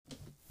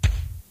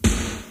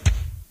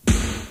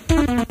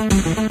Hello,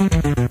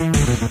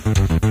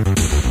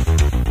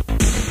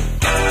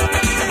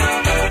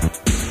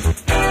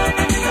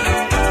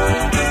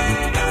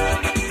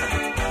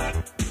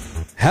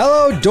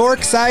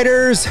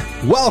 Dorksiders.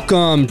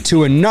 Welcome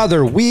to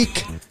another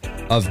week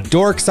of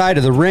Dork Side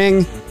of the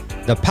Ring,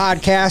 the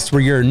podcast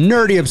where your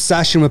nerdy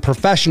obsession with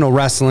professional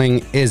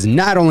wrestling is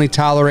not only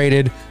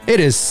tolerated,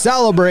 it is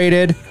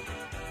celebrated.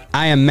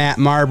 I am Matt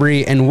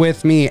Marbury, and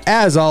with me,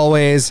 as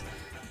always,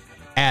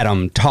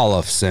 Adam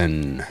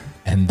Tollefson.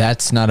 And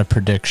that's not a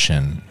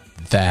prediction.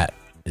 That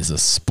is a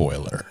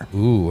spoiler.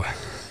 Ooh.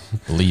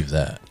 Believe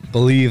that.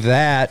 Believe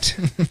that.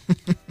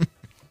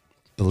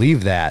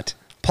 Believe that.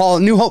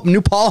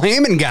 New Paul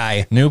Heyman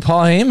guy. New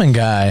Paul Heyman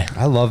guy.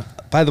 I love,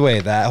 by the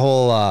way, that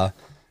whole,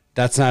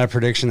 that's not a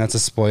prediction, that's a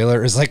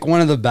spoiler, is like one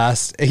of the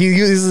best. He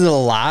uses it a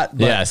lot.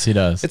 But yes, he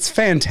does. It's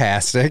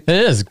fantastic. It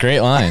is a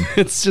great line.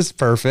 It's just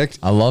perfect.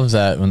 I love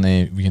that when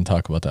we can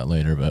talk about that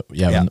later, but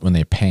yeah. When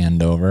they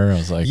panned over, I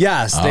was like,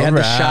 yes, they had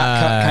the shot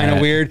cut kind of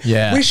weird.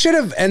 Yeah. We should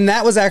have, and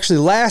that was actually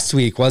last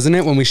week, wasn't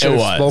it? When we should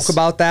have spoke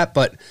about that,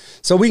 but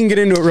so we can get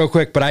into it real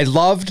quick, but I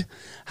loved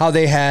how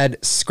they had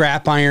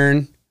Scrap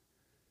Iron.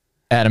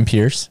 Adam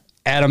Pearce,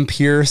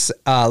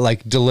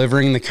 like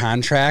delivering the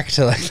contract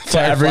to like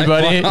to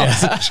everybody. Yeah.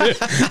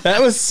 That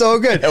was so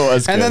good. It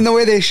was good. And then the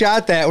way they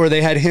shot that, where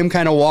they had him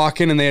kind of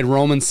walking and they had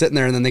Roman sitting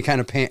there, and then they kind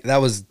of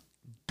that was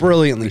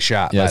brilliantly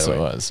shot. Yes, by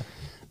the way. It was.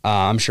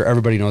 I'm sure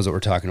everybody knows what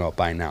we're talking about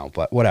by now,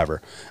 but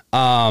whatever.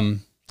 That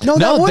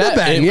would have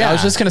been. I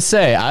was just gonna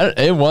say,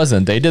 it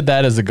wasn't. They did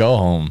that as a go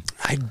home.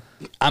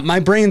 My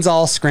brain's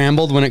all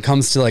scrambled when it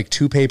comes to like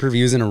 2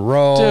 pay-per-views in a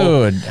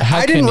row. Dude,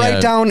 I didn't write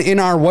down in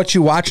our What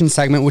You Watching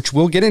segment, which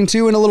we'll get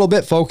into in a little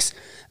bit, folks.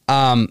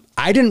 I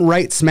didn't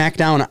write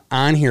SmackDown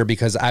on here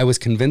because I was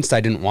convinced I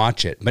didn't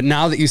watch it. But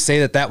now that you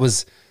say that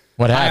was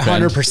what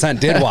happened, I 100%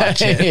 did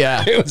watch it.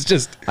 Yeah. It was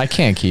just, I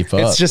can't keep up.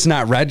 It's just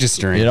not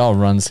registering. It all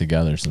runs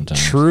together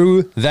sometimes.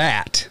 True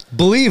that.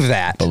 Believe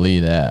that.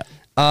 Believe that.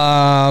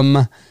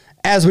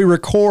 As we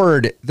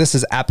record, this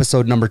is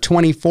episode number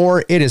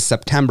 24. It is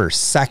September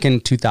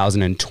 2nd,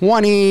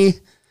 2020.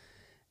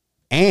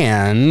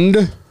 And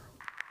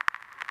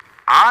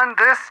on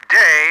this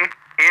day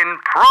in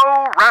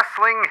pro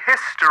wrestling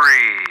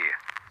history.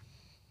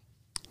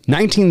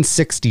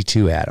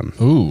 1962, Adam.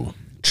 Ooh.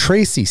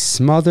 Tracy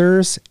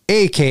Smothers,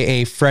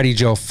 a.k.a. Freddie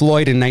Joe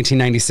Floyd in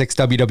 1996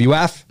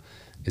 WWF,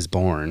 is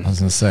born. I was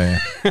going to say.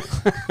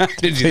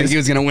 Did you think he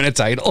was going to win a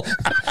title?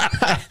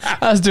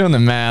 I was doing the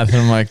math, and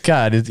I'm like,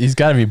 God, he's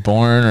got to be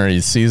born, or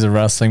he sees a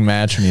wrestling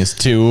match when he's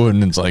 2,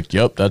 and it's like,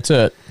 yep, that's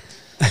it.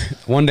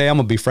 One day I'm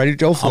going to be Freddie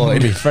Joe Floyd. I'm going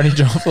to be Freddie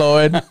Joe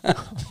Floyd.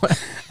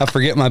 I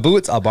forget my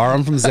boots. I'll borrow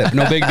them from Zip.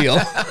 No big deal.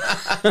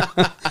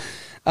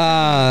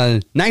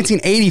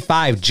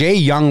 1985, Jay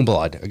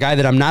Youngblood, a guy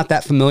that I'm not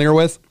that familiar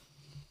with.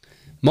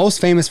 Most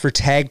famous for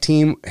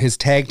his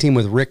tag team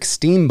with Rick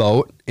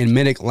Steamboat in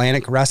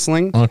Mid-Atlantic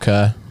Wrestling.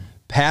 Okay.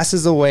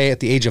 Passes away at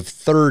the age of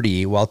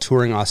 30 while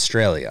touring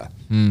Australia.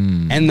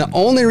 And the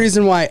only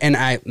reason why,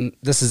 and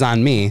this is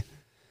on me,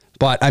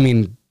 but I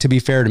mean, to be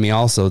fair to me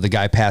also, the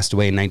guy passed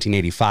away in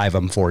 1985.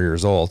 I'm 4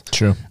 years old.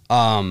 True.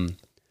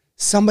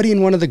 Somebody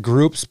in one of the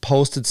groups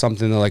posted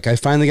something. They're like, I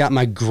finally got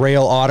my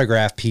Grail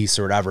autograph piece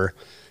or whatever.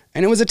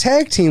 And it was a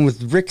tag team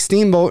with Rick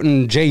Steamboat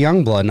and Jay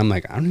Youngblood. And I'm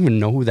like, I don't even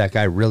know who that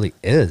guy really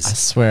is. I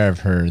swear I've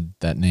heard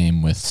that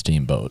name with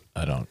Steamboat.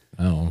 I don't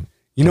know.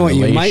 You know what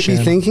you might be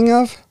thinking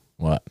of?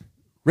 What?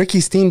 Ricky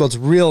Steamboat's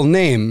real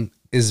name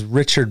is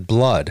Richard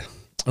Blood.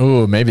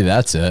 Oh, maybe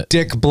that's it.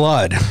 Dick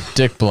Blood.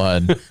 Dick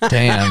Blood.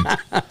 Damn.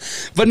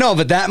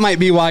 But that might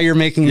be why you're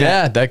making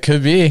that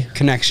could be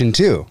connection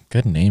too.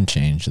 Good name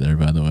change there,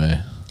 by the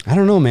way. I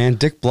don't know, man.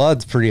 Dick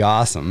Blood's pretty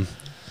awesome.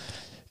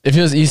 If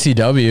it was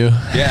ECW.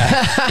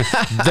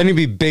 Yeah. Then he'd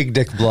be Big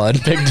Dick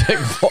Blood. Big Dick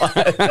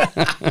Blood.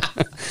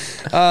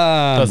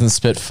 Doesn't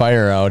spit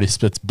fire out. He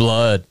spits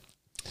blood.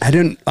 I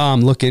didn't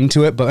look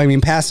into it, but I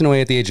mean, passing away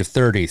at the age of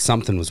 30,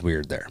 something was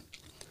weird there.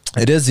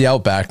 It is the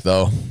Outback,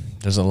 though.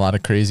 There's a lot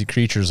of crazy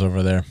creatures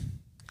over there.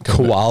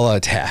 Koala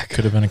attack.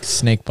 Could have been a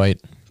snake bite.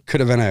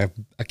 Could have been a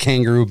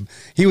kangaroo.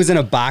 He was in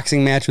a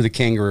boxing match with a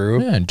kangaroo.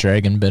 Yeah,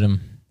 dragon bit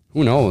him.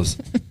 Who knows?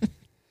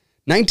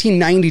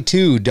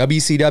 1992,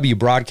 WCW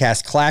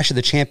broadcast Clash of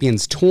the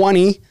Champions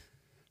 20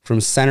 from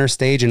Center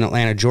Stage in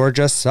Atlanta,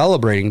 Georgia,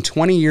 celebrating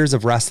 20 years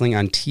of wrestling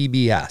on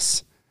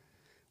TBS,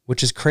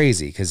 which is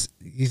crazy because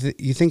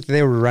you think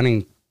they were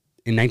running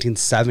in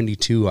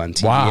 1972 on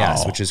TBS,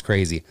 wow. Which is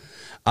crazy.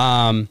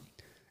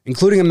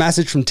 Including a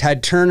message from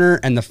Ted Turner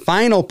and the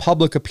final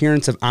public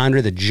appearance of Andre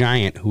the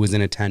Giant, who was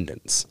in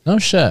attendance. Oh,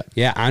 shit.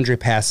 Yeah, Andre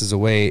passes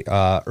away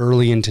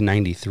early into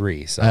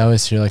 93. So I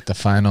always hear like the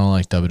final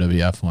like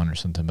WWF one or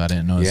something, but I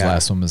didn't know his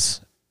last one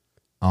was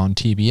on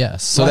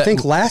TBS. So I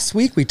think last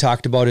week we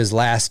talked about his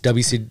last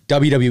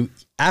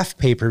WWF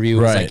pay-per-view.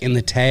 It was like in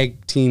the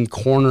tag team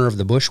corner of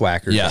the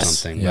Bushwhackers or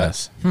something.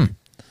 Yes.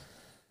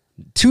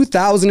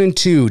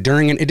 2002,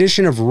 during an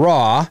edition of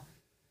Raw,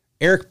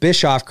 Eric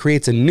Bischoff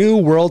creates a new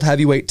World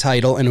Heavyweight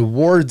title and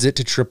awards it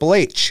to Triple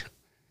H.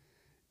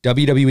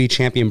 WWE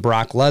Champion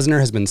Brock Lesnar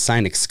has been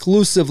signed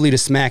exclusively to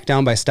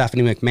SmackDown by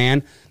Stephanie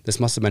McMahon. This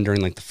must have been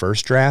during like the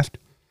first draft.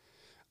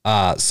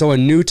 So a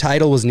new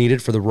title was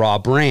needed for the Raw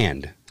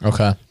brand.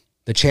 Okay.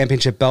 The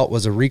championship belt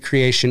was a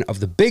recreation of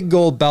the big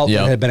gold belt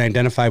that had been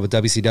identified with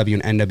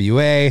WCW and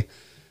NWA.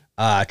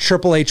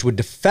 Triple H would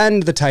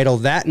defend the title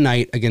that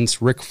night against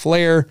Ric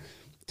Flair,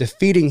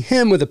 defeating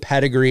him with a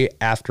pedigree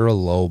after a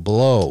low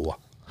blow.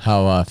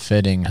 How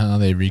fitting, huh?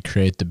 They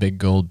recreate the big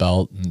gold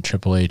belt and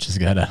Triple H has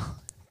got to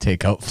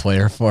take out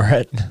Flair for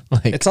it.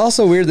 Like, it's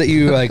also weird that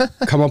you like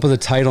come up with a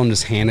title and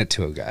just hand it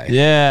to a guy.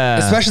 Yeah.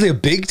 Especially a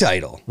big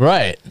title.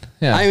 Right.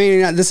 Yeah. I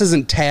mean, this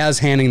isn't Taz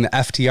handing the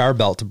FTR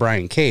belt to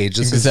Brian Cage.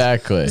 This is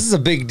a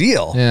big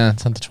deal. Yeah,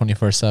 it's not the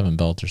 24/7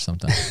 belt or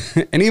something.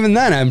 And even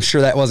then, I'm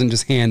sure that wasn't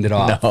just handed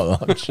off. No,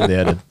 I'm sure they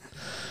had a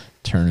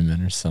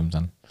tournament or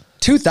something.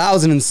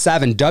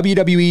 2007,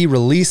 WWE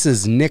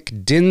releases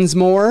Nick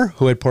Dinsmore,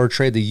 who had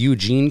portrayed the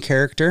Eugene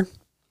character,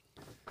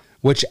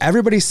 which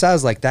everybody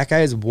says, like, that guy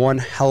is one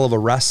hell of a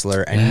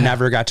wrestler and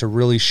never got to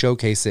really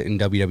showcase it in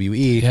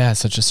WWE. Yeah,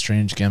 such a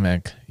strange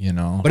gimmick, you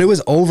know. But it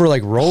was over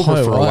like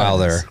Rover for a while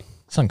there.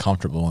 It's an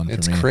uncomfortable one for me.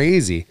 It's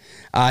crazy.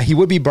 He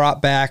would be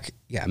brought back.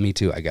 Yeah, me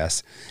too, I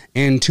guess.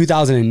 In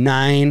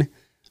 2009,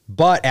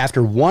 but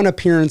after one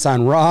appearance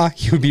on Raw,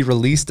 he would be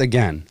released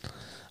again.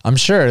 I'm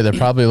sure they're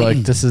probably like,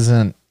 this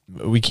isn't,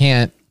 we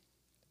can't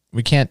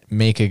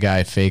make a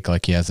guy fake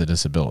like he has a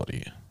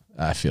disability.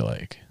 I feel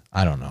like,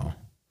 I don't know.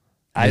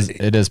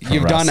 It is pro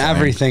You've wrestling. done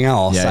everything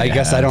else. Yeah, I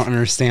guess I don't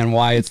understand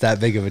why it's that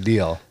big of a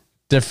deal.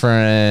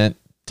 Different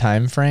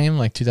time frame,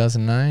 like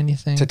 2009, you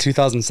think? To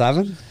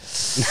 2007?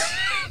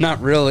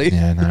 Not really.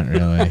 Yeah, not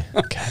really.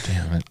 God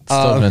damn it.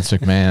 Still Vince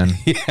McMahon.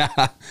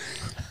 Yeah.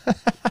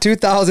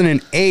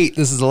 2008,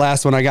 this is the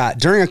last one I got.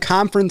 During a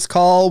conference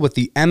call with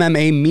the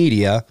MMA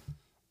media,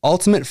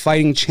 Ultimate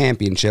Fighting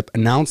Championship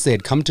announced they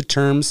had come to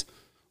terms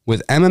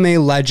with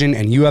MMA legend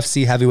and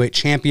UFC heavyweight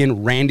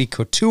champion Randy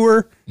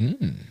Couture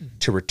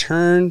to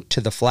return to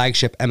the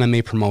flagship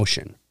MMA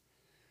promotion.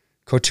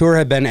 Couture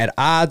had been at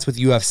odds with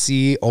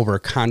UFC over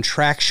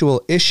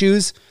contractual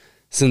issues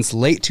since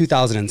late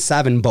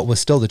 2007, but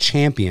was still the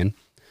champion.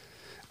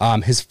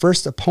 His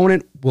first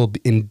opponent will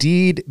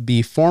indeed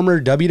be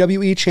former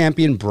WWE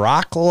champion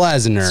Brock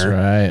Lesnar. That's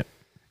right.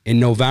 In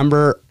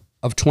November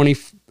of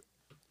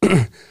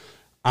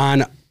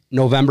on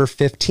November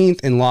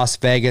 15th in Las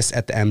Vegas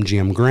at the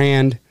MGM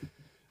Grand.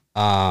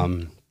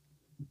 Brock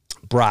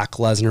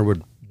Lesnar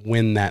would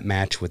win that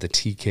match with a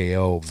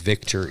TKO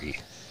victory.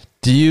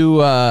 Do you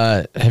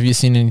have you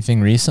seen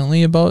anything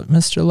recently about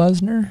Mr.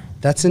 Lesnar?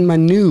 That's in my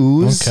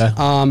news.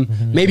 Okay.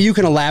 Maybe you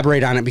can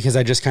elaborate on it because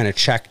I just kind of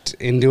checked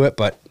into it,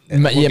 but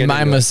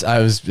mine was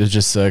I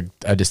just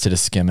did a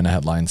skim in a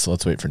headline, so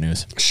let's wait for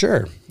news.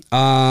 Sure.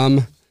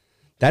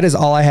 That is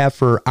all I have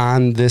for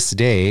On This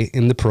Day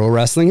in the pro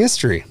wrestling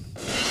history.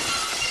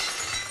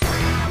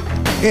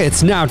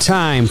 It's now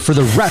time for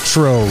the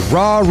Retro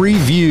Raw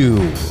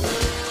Review.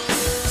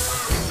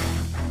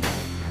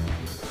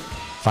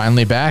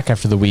 Finally back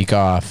after the week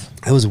off.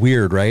 It was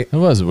weird, right? It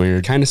was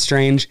weird. Kind of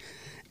strange.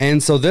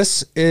 And so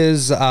this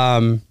is,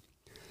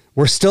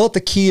 we're still at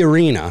the Key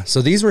Arena.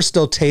 So these were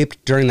still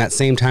taped during that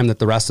same time that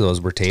the rest of those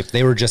were taped.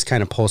 They were just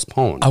kind of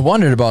postponed. I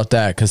wondered about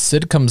that because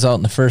Sid comes out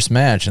in the first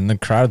match and the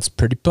crowd's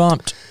pretty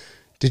pumped.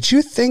 Did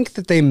you think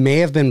that they may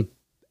have been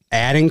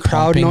adding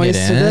crowd Pumping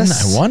noise to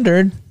this? I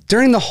wondered.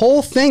 During the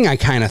whole thing, I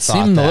kind of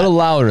thought Seemed that. a little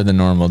louder than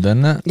normal,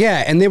 didn't it?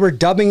 Yeah, and they were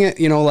dubbing it,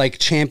 like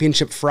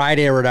Championship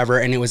Friday or whatever,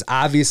 and it was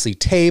obviously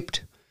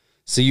taped.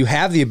 So you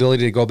have the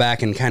ability to go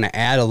back and kind of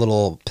add a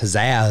little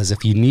pizzazz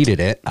if you needed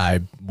it.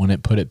 I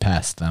wouldn't put it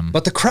past them.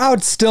 But the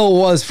crowd still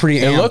was pretty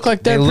amped. They looked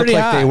like they looked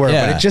like they were,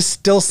 yeah. but it just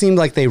still seemed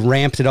like they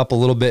ramped it up a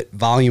little bit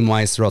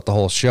volume-wise throughout the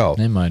whole show.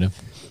 They might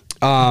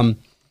have.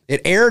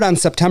 It aired on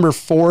September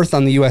 4th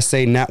on the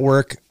USA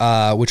Network,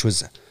 which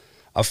was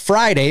a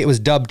Friday. It was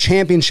dubbed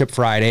Championship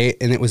Friday,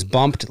 and it was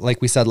bumped, like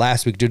we said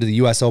last week, due to the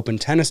U.S. Open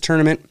tennis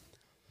tournament.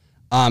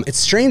 It's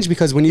strange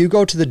because when you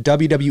go to the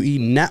WWE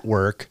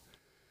Network,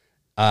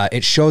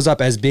 it shows up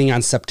as being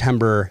on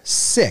September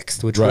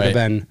 6th, which would have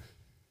been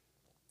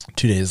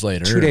 2 days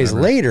later. 2 days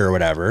later or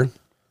whatever.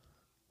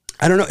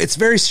 I don't know. It's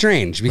very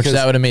strange because Which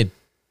that would have made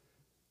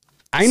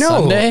I know.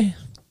 Sunday?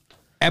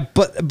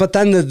 But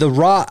then the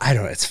Raw, I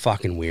don't know. It's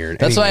fucking weird.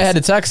 That's why I had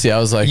to text you. I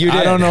was like, You I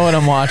did. don't know what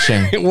I'm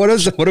watching. What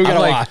do we gotta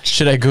like, watch?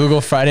 should I Google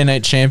Friday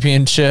Night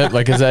Championship?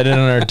 Like, is that in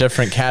a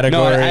different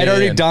category? No, I'd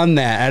already done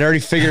that. I'd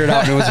already figured it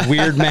out, and it was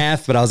weird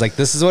math, but I was like,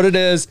 this is what it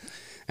is.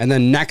 And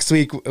then next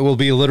week it will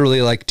be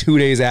literally like 2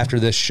 days after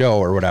this show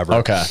or whatever.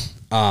 Okay.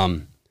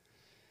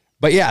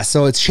 But yeah,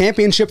 so it's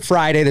Championship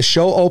Friday. The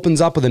show opens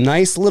up with a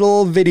nice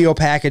little video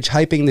package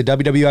hyping the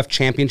WWF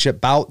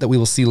Championship bout that we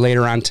will see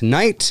later on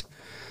tonight.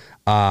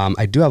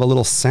 I do have a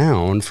little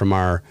sound from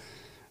our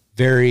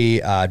very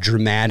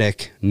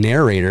dramatic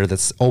narrator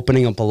that's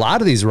opening up a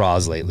lot of these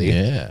Raws lately.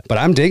 Yeah. But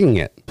I'm digging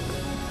it.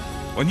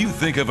 When you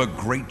think of a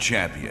great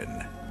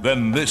champion,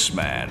 then this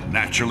man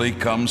naturally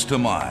comes to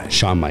mind.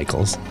 Shawn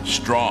Michaels.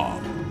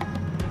 Strong,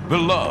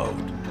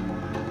 beloved,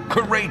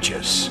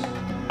 courageous,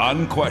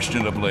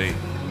 unquestionably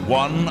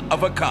one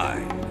of a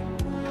kind.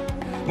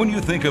 When you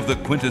think of the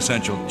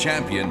quintessential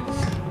champion,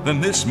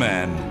 then this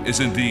man is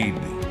indeed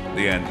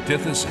the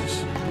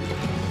antithesis.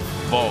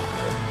 Vulgar,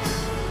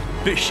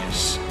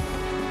 vicious,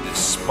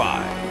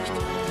 despised,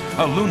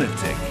 a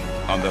lunatic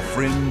on the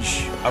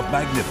fringe of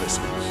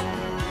magnificence.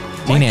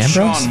 Dean Like Ambrose?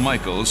 Shawn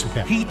Michaels,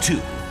 he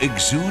too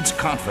exudes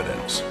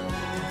confidence.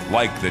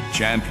 Like the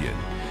champion,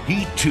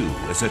 he too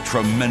is a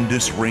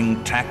tremendous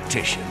ring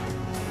tactician.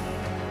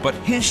 But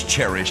his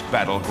cherished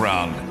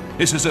battleground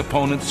is his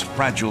opponent's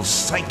fragile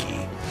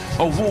psyche,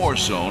 a war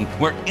zone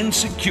where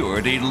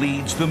insecurity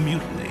leads the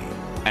mutiny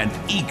and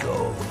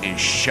ego is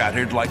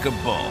shattered like a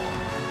bone.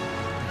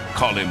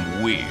 Call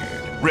him weird,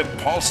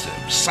 repulsive,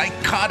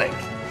 psychotic.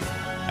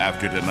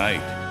 After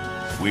tonight,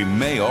 we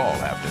may all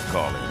have to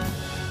call him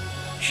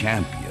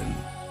champion.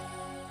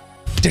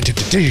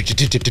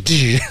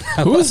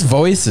 Whose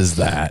voice is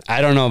that? I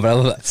don't know, but I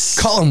love that.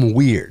 Call him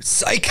weird,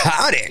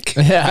 psychotic.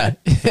 Yeah.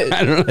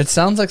 I don't know. It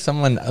sounds like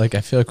someone, like,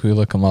 I feel like we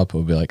look him up,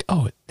 we'll be like,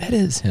 oh, that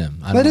is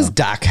him. That is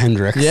Doc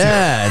Hendricks.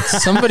 Yeah,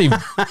 it's somebody.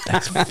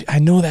 I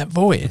know that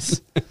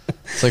voice.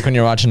 It's like when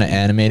you're watching an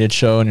animated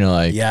show and you're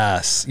like,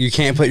 Yes. You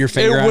can't put your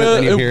finger on it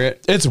when you hear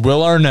it. It's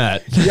Will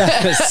Arnett.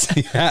 Yes.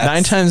 Yes.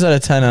 9 times out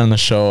of 10 on the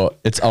show,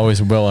 it's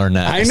always Will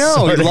Arnett. I know.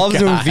 Swear He to loves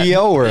God. doing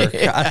VO work.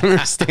 I don't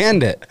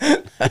understand it.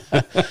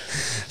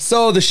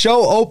 So the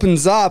show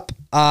opens up,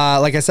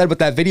 like I said, with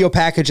that video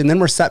package, and then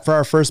we're set for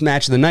our first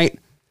match of the night,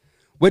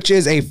 which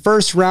is a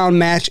first round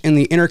match in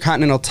the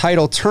Intercontinental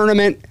title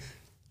tournament.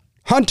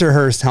 Hunter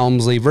Hearst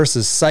Helmsley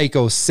versus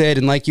Psycho Sid.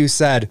 And like you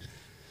said,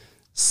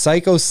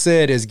 Psycho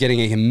Sid is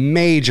getting a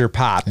major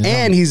pop. Yeah.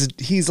 And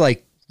he's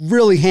like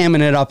really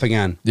hamming it up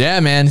again. Yeah,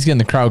 man. He's getting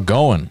the crowd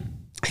going.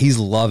 He's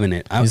loving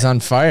it. He's on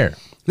fire.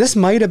 This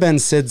might have been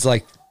Sid's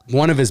like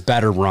one of his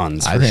better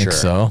runs. I think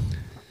so.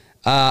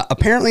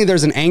 Apparently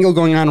there's an angle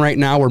going on right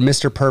now where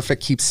Mr.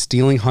 Perfect keeps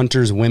stealing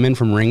Hunter's women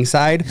from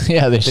ringside.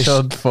 Yeah, they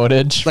showed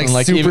footage like from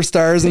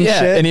superstars and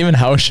shit. And even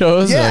house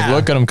shows. Yeah. Like,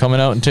 look at him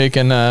coming out and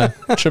taking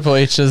Triple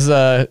H's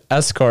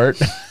escort.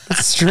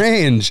 It's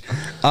strange.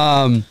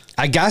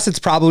 I guess it's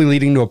probably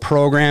leading to a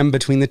program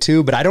between the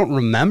two, but I don't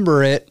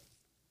remember it.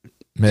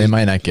 They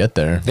might not get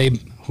there.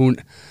 Who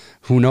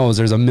knows?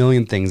 There's a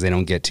million things they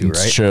don't get to, right?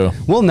 It's true.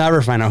 We'll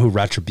never find out who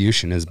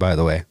Retribution is, by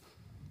the way.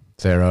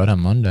 They're out on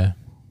Monday.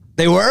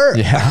 They were?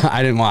 Yeah.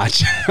 I didn't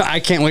watch. I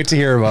can't wait to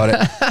hear about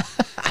it.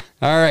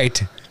 All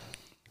right.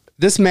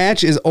 This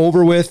match is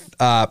over with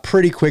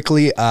pretty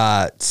quickly.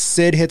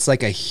 Sid hits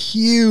like a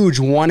huge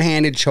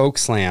one-handed choke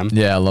slam.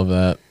 Yeah, I love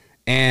that.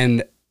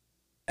 And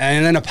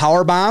then a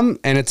power bomb,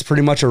 and it's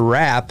pretty much a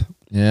wrap.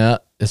 Yeah.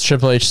 Is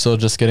Triple H still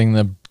just getting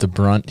the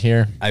brunt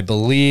here? I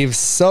believe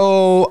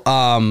so.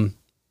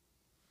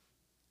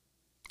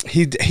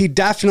 He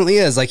definitely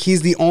is. Like,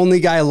 he's the only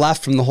guy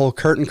left from the whole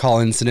curtain call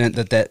incident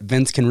that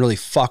Vince can really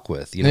fuck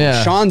with. You know,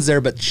 Yeah. Shawn's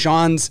there, but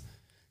Shawn's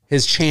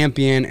his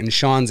champion, and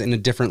Shawn's in a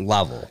different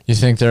level. You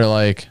think they're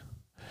like,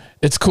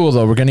 it's cool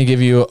though. We're going to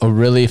give you a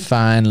really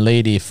fine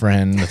lady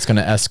friend that's going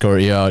to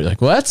escort you out. You're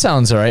like, well, that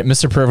sounds all right.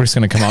 Mr. Perfect's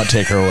going to come out and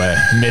take her away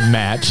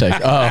mid-match. Like,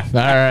 oh, all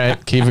right,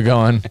 keep it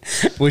going.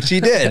 Which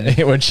he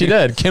did. What she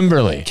did,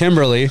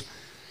 Kimberly.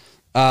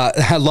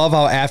 I love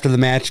how after the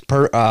match,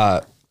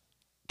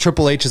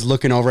 Triple H is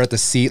looking over at the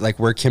seat, like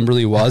where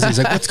Kimberly was. He's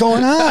like, what's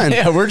going on?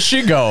 Yeah, where'd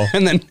she go?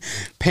 And then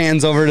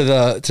pans over to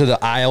the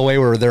aisleway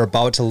where they're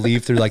about to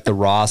leave through like the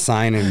Raw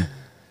sign, and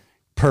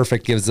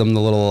Perfect gives them the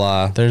little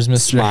there's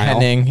Mr. smile.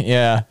 Henning.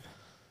 Yeah.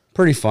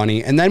 Pretty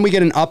funny. And then we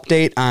get an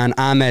update on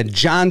Ahmed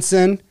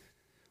Johnson.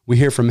 We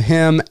hear from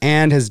him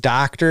and his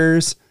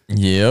doctors.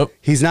 Yep.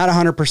 He's not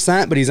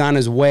 100%, but he's on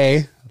his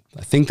way.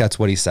 I think that's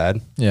what he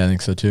said. Yeah, I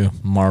think so too.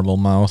 Marble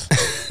mouth.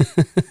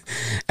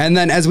 And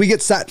then as we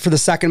get set for the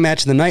second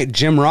match of the night,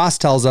 Jim Ross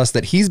tells us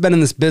that he's been in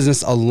this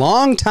business a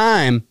long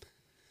time,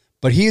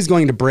 but he is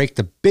going to break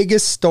the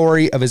biggest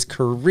story of his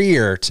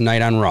career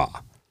tonight on Raw.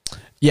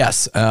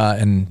 Yes.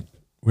 And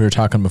we were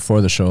talking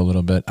before the show a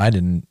little bit. I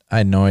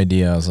had no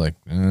idea. I was like,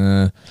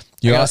 You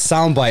got a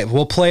soundbite.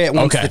 We'll play it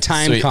once Okay, the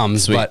time sweet,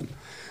 comes. sweet. But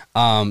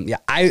yeah,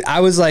 I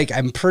was like,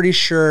 I'm pretty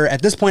sure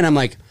at this point,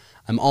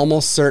 I'm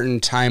almost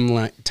certain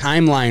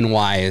timeline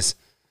wise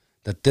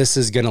that this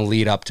is going to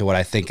lead up to what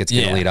I think it's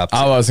going to lead up to.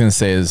 All I was going to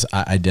say is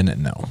I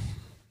didn't know.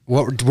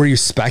 What were you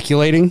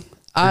speculating?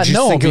 Or did you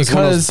No, think it was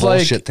one of those because, like,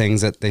 bullshit things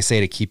that they say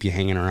to keep you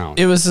hanging around.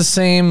 It was the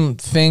same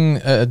thing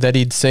that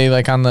he'd say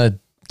like on the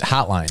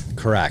hotline.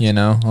 Correct. You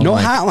know? I'm no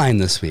like, hotline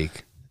this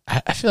week.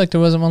 I feel like there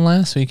wasn't one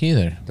last week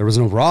either. There was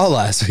no Raw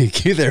last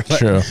week either. But,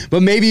 True.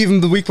 But maybe even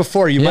the week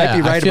before. You might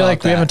be right about that. I feel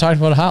like we haven't talked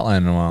about a hotline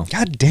in a while.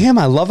 God damn,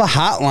 I love a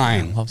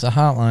hotline. Loves a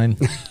hotline.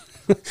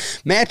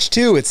 Match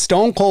 2, it's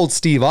Stone Cold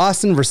Steve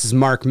Austin versus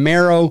Mark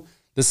Marrow.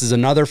 This is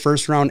another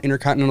first round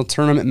Intercontinental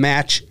Tournament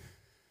match.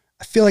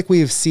 I feel like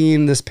we have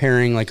seen this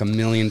pairing like a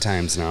million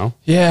times now.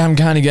 Yeah, I'm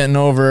kind of getting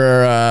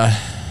over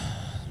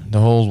the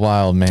whole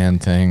wild man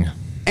thing.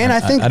 And I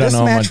think this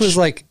match was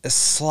like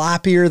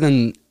sloppier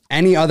than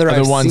any other The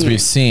I've ones seen.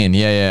 we've seen.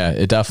 Yeah,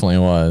 it definitely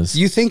was.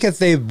 You think if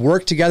they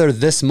worked together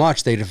this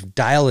much, they'd have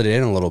dialed it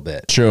in a little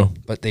bit. True.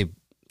 But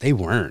they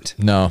weren't.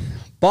 No.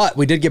 But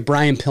we did get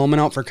Brian Pillman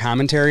out for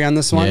commentary on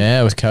this one.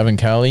 Yeah, with Kevin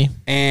Kelly.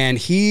 And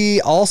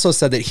he also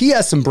said that he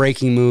has some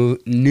breaking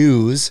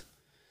news.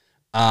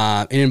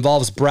 It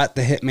involves Bret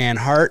the Hitman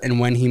Hart and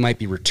when he might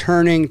be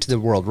returning to the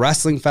World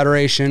Wrestling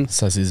Federation.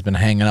 Says he's been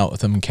hanging out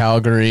with him in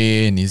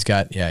Calgary, and he's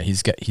got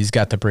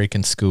the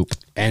breaking scoop.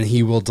 And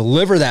he will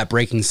deliver that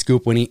breaking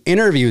scoop when he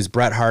interviews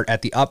Bret Hart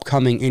at the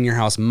upcoming In Your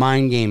House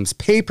Mind Games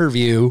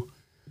pay-per-view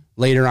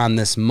later on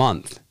this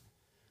month.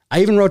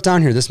 I even wrote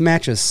down here, this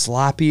match is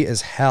sloppy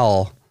as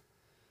hell,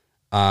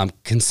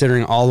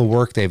 considering all the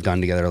work they've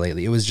done together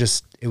lately. It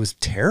was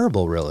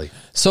terrible, really.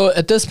 So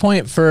at this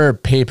point for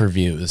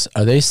pay-per-views,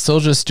 are they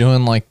still just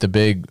doing like the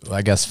big,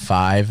 I guess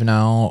 5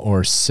 now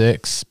or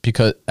 6?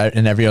 Because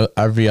and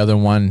every other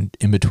one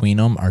in between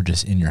them are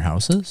just in your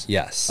houses?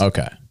 Yes.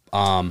 Okay.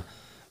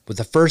 With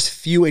the first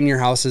few In Your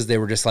Houses, they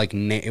were just like,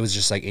 it was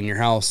just like In Your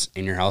House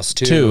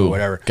two, Two. or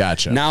whatever.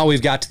 Gotcha. Now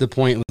we've got to the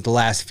point with the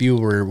last few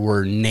where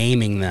we're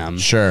naming them.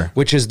 Sure.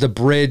 Which is the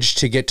bridge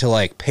to get to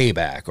like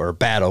Payback or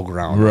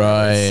Battleground.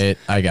 Right.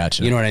 I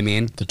gotcha. You know what I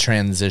mean? The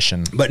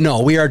transition. But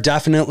no, we are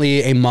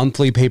definitely a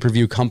monthly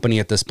pay-per-view company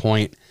at this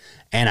point.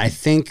 And I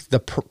think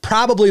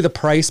probably the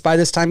price by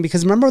this time,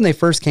 because remember when they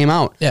first came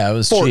out? Yeah, it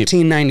was cheap.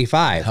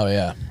 $14.95. Oh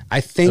yeah.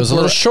 I think It was a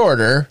little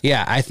shorter.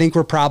 Yeah, I think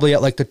we're probably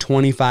at like the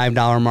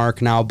 $25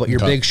 mark now, but your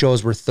big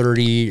shows were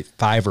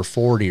 35 or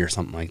 40 or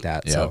something like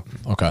that. Yeah. So,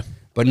 Okay.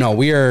 but no,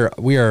 we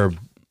are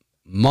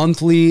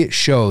monthly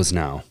shows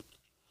now.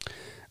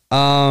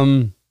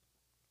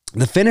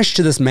 The finish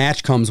to this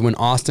match comes when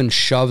Austin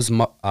shoves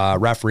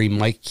referee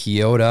Mike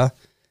Chioda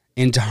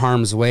into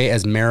harm's way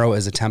as Mero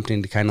is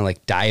attempting to kind of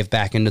like dive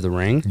back into the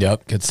ring.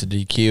 Yep. Gets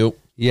the DQ.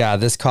 Yeah,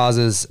 this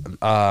causes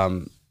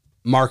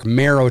Mark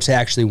Mero to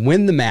actually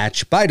win the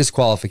match by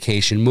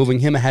disqualification, moving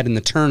him ahead in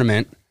the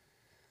tournament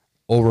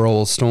over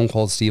old Stone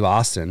Cold Steve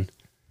Austin.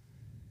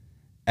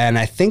 And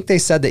I think they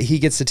said that he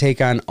gets to take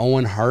on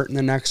Owen Hart in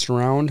the next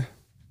round.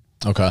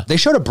 Okay. They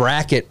showed a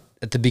bracket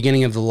at the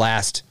beginning of the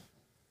last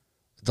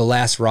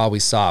Raw we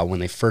saw when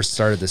they first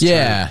started this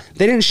tournament.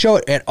 They didn't show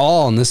it at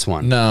all in this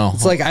one. No.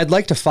 It's like I'd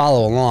like to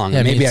follow along.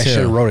 Yeah, Maybe me I too. should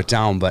have wrote it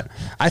down, but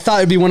I thought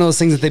it'd be one of those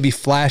things that they'd be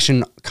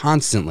flashing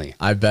constantly.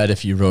 I bet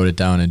if you wrote it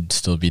down, it'd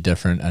still be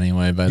different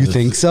anyway. But You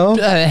think so?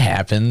 It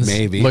happens.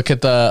 Maybe. Look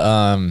at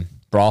the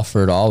Brawl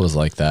for It All was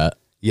like that.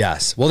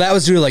 Yes. Well, that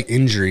was due to like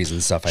injuries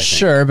and stuff, I think.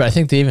 Sure, but I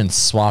think they even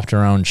swapped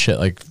around shit.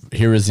 Like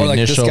here was the Or like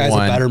this initial guy's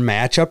one. a better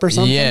matchup or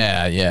something?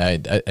 Yeah.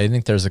 I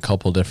think there's a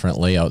couple different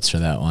layouts for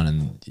that one,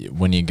 and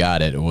when you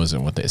got it, it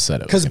wasn't what they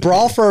said it was. Because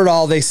Brawl for It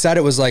All, they said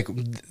it was like,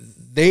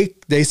 they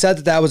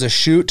said that was a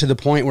shoot to the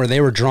point where they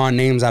were drawing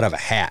names out of a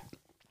hat.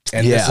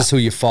 And this is who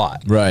you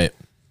fought. Right.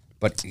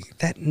 But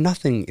that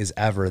nothing is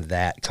ever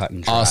that cut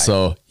and dry.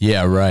 Also,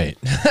 yeah, right.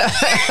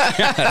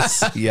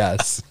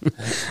 Yes.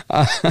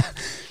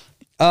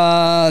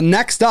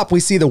 Next up, we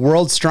see the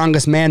world's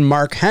strongest man,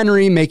 Mark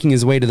Henry, making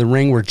his way to the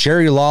ring where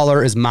Jerry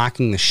Lawler is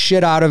mocking the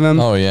shit out of him.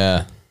 Oh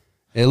yeah.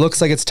 It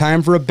looks like it's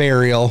time for a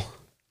burial.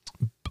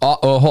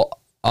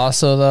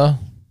 Also, though,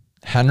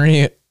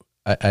 Henry,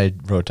 I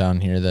wrote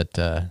down here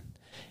that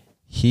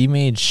he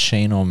made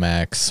Shane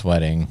O'Mac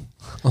sweating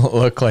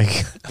look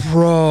like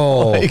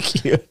Bro.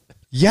 like you.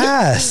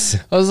 Yes.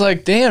 I was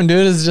like, damn,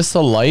 dude, is it just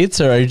the lights,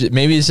 or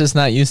maybe he's just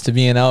not used to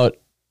being out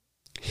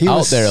He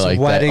was there like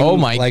that. sweating Oh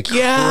my like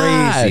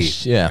gosh.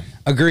 crazy. Yeah.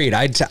 Agreed.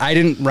 I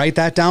didn't write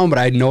that down, but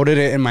I noted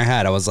it in my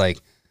head. I was like,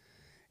 It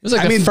was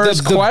like I the mean,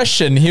 first the-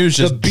 question. He was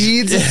the just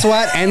beads of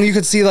sweat, and you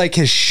could see like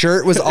his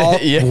shirt was all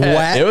yeah,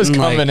 wet. it was and,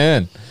 coming like,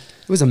 in.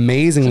 It was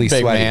amazingly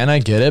Big sweaty. man, I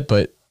get it,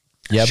 but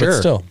yeah, Sure. but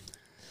still.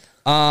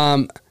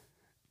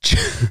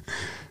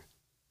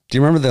 Do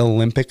you remember the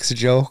Olympics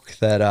joke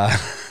that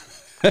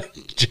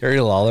Jerry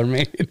Lawler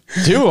made?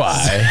 Do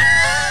I?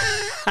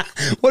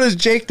 What does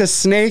Jake the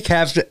Snake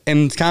have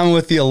in common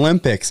with the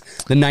Olympics?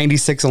 The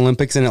 96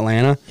 Olympics in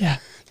Atlanta? Yeah.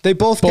 They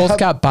both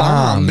got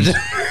bombed.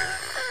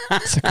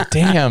 It's like,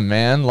 damn,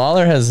 man.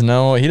 Lawler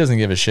he doesn't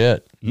give a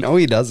shit. No,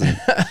 he doesn't.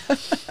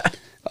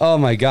 Oh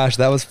my gosh,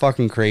 that was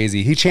fucking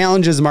crazy. He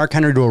challenges Mark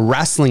Henry to a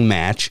wrestling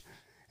match.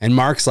 And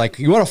Mark's like,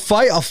 you want to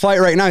fight? I'll fight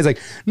right now. He's like,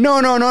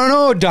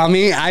 no,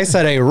 dummy. I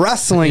said a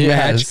wrestling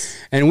match.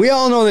 And we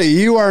all know that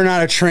you are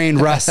not a trained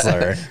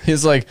wrestler.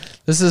 He's like,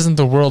 this isn't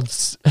the world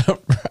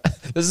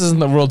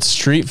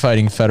street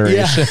fighting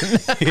federation.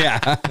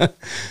 Yeah.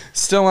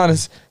 still on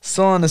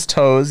his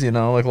toes, you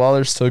know, like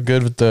Lawler's still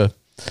good with the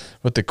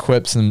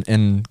quips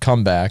and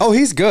comeback. Oh,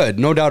 he's good.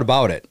 No doubt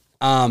about it.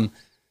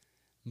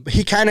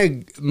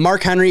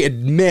 Mark Henry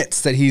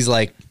admits that he's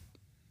like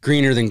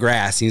greener than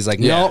grass. He's like,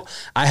 no,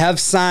 I have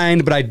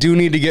signed, but I do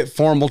need to get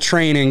formal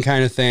training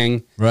kind of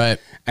thing. Right.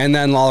 And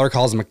then Lawler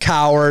calls him a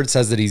coward,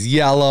 says that he's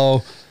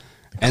yellow.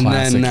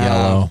 Classic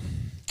yellow.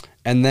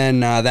 And then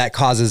that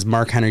causes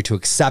Mark Henry to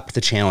accept the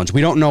challenge.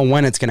 We don't know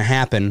when it's going to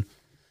happen.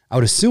 I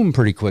would assume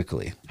pretty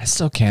quickly. I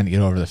still can't get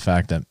over the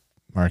fact that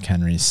Mark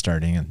Henry's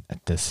starting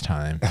at this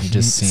time. He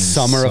just seems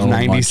Summer of so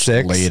much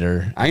 '96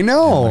 later. I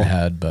know. in my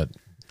head, but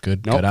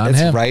good Nope, on it's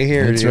him. right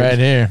here, It's dude. right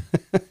here.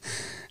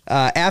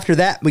 After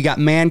that, we got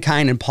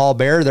Mankind and Paul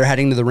Bearer. They're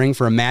heading to the ring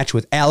for a match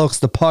with Alex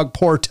the Pug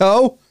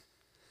Porto.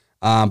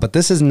 But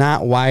this is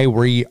not why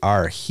we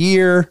are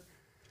here.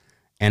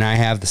 And I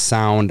have the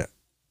sound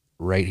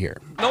right here.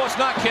 No, it's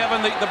not,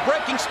 Kevin. The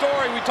breaking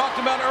story we talked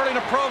about early in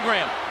the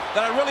program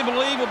that I really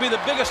believe will be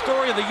the biggest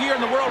story of the year in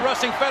the World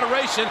Wrestling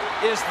Federation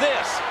is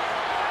this.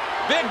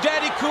 Big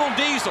Daddy Cool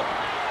Diesel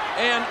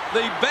and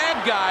the bad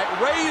guy,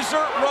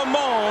 Razor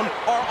Ramon,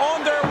 are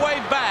on their way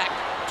back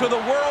to the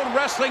World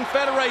Wrestling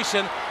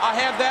Federation. I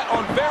have that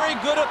on very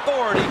good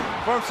authority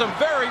from some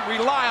very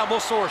reliable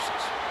sources.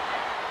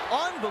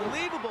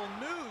 Unbelievable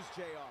news,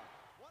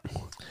 JR.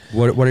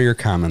 What are your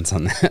comments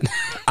on that?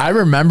 I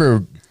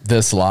remember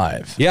this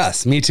live.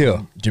 Yes, me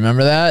too. Do you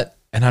remember that?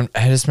 And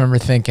I just remember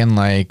thinking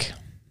like,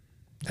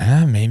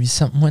 maybe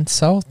something went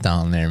south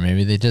down there.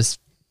 Maybe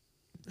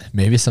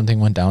something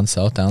went down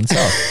south.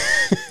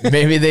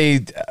 Maybe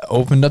they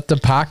opened up the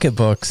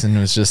pocketbooks and it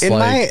was just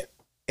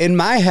in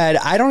my head,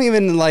 I don't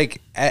even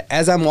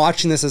as I'm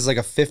watching this as like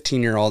a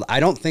 15-year-old, I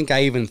don't think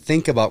I even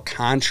think about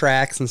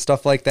contracts and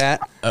stuff like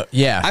that.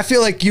 yeah. I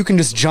feel like you can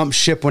just jump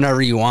ship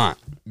whenever you want.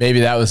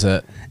 Maybe that was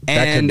it.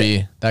 And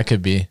that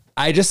could be.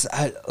 I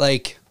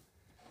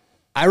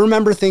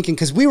remember thinking,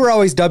 because we were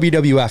always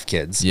WWF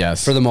kids,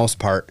 Yes. for the most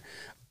part.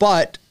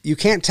 But you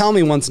can't tell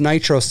me once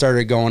Nitro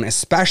started going,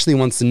 especially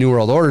once the New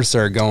World Order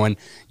started going,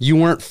 you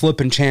weren't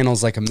flipping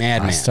channels like a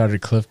madman. I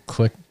started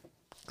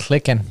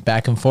clicking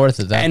back and forth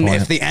at that And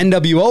point. if the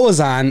NWO was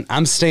on,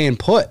 I'm staying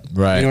put.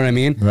 Right. You know what I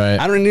mean? Right.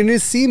 I don't need to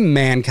see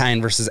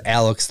Mankind versus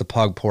Alex the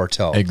Pug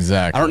Porto.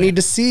 Exactly. I don't need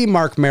to see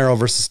Mark Merrow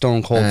versus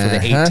Stone Cold for the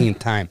 18th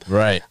time.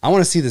 Right. I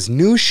want to see this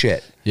new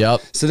shit.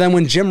 Yep. So then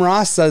when Jim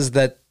Ross says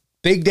that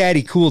Big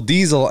Daddy Cool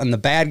Diesel and the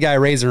bad guy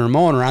Razor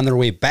Ramon are on their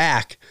way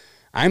back,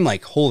 I'm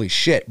like, holy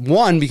shit.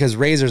 One, because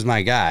Razor's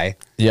my guy.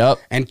 Yep.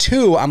 And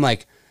two, I'm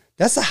like,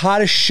 that's the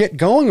hottest shit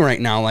going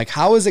right now. Like,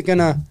 how is it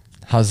gonna...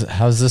 How's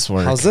this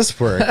work? How's this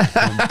work?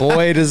 And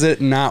boy, does it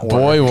not work.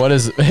 Boy,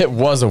 it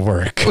was a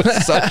work.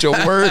 Such a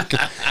work.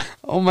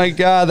 Oh my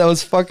God, that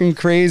was fucking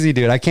crazy,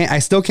 dude. I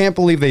still can't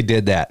believe they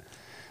did that.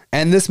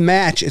 And this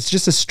match, it's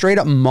just a straight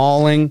up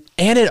mauling.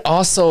 And it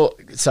also,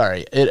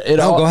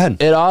 go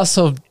ahead. It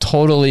also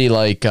totally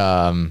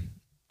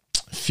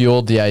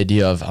fueled the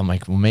idea of, I'm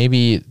like, well,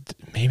 maybe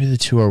the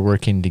two are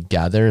working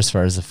together as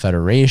far as the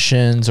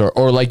federations,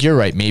 or like, you're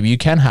right, maybe you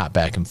can hop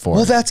back and forth.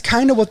 Well, that's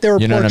kind of what they were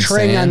You know what I'm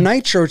portraying on saying?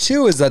 Nitro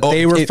too, is that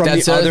they were from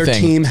that's the other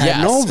thing. team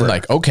heading over.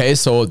 Like, okay,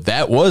 so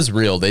that was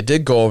real. They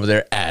did go over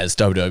there as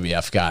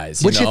WWF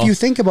guys. Which, if you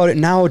think about it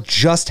now,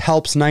 just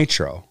helps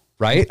Nitro,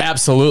 right?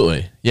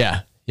 Absolutely.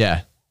 Yeah.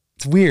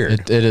 It's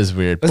weird. It is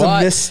weird.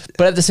 was a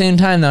But at the same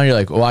time, now you're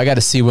like, well, I got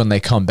to see when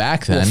they come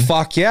back then.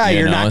 Well, fuck yeah,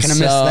 you're not going to miss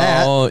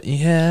that.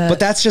 Yeah. But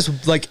that's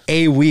just like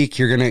a week.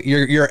 You're gonna be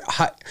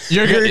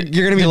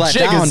let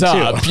jig down is too.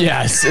 up.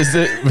 Yes.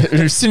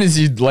 As soon as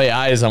you lay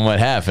eyes on what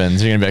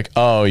happens, you're gonna be like,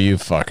 oh, you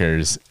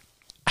fuckers.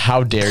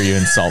 How dare you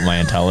insult my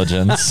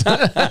intelligence?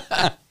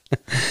 It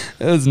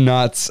was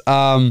nuts.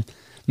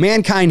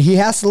 Mankind, he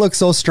has to look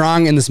so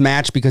strong in this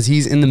match because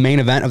he's in the main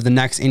event of the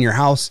next In Your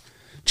House,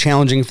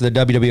 challenging for the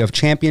WWF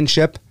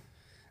Championship.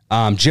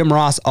 Jim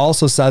Ross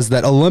also says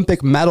that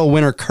Olympic medal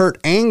winner Kurt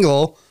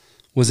Angle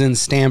was in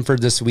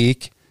Stamford this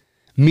week,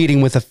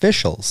 meeting with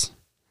officials.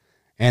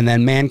 And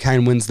then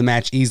Mankind wins the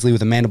match easily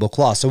with a mandible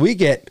claw. So we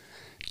get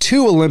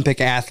two Olympic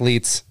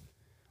athletes,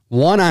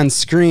 one on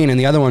screen and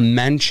the other one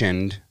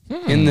mentioned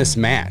in this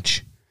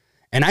match.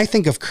 And I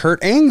think of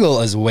Kurt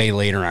Angle as way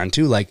later on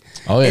too. Like,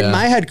 in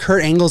my head,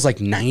 Kurt Angle's like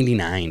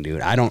 99,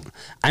 dude. I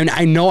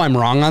know I'm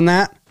wrong on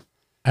that.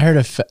 I heard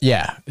I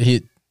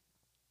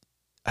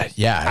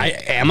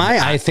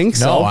think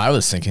so. No, I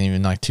was thinking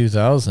even like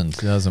 2000,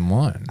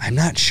 2001. I'm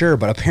not sure,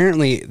 but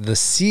apparently the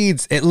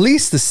seeds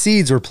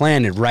were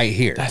planted right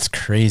here. That's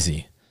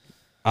crazy.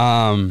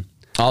 Also,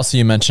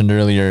 you mentioned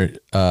earlier,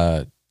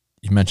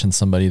 you mentioned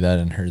somebody that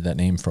hadn't heard that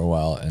name for a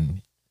while,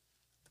 and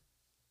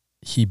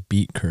he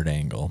beat Kurt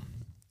Angle.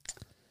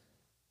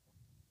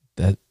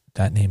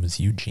 That name is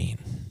Eugene.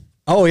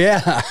 Oh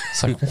yeah.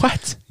 It's like,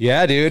 what?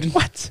 Yeah, dude.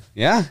 What?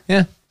 Yeah.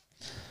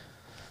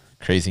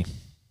 Crazy.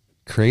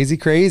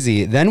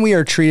 Then we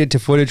are treated to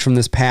footage from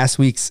this past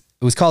week's,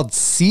 it was called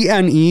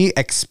CNE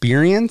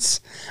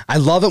Experience. I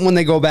love it when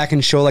they go back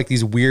and show like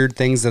these weird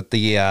things that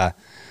the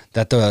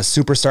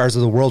superstars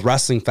of the World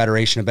Wrestling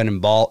Federation have been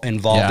involved in.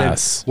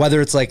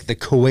 Whether it's like the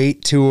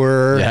Kuwait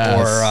tour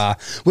or,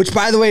 which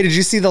by the way, did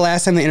you see the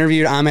last time they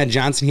interviewed Ahmed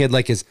Johnson? He had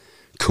like his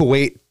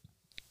Kuwait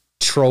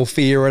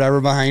trophy or whatever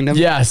behind him.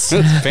 Yes.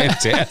 It's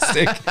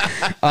fantastic.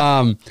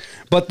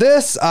 But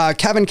this,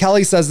 Kevin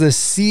Kelly says the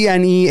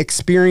CNE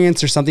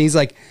Experience or something. He's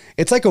like,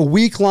 it's like a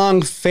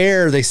week-long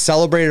fair. They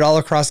celebrate it all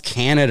across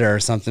Canada or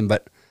something.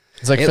 But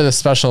it's like for the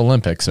Special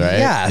Olympics, right?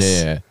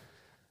 Yes.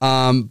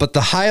 Yeah. But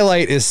the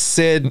highlight is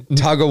Sid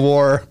tug of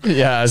war.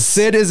 Yes.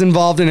 Sid is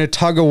involved in a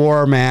tug of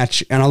war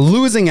match and a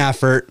losing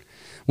effort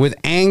with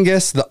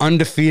Angus, the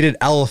undefeated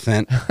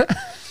elephant.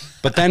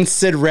 But then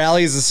Sid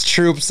rallies his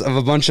troops of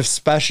a bunch of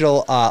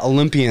special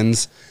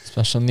Olympians.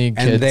 Special need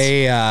and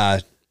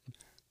kids.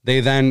 they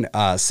then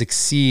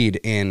succeed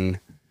in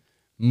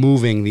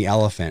moving the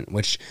elephant.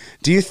 Which,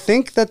 do you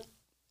think that...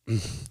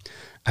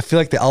 I feel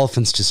like the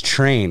elephant's just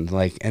trained,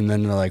 like, and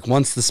then they're like,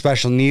 once the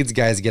special needs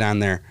guys get on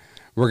there,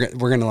 we're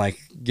gonna like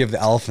give the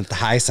elephant the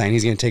high sign.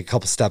 He's gonna take a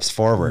couple steps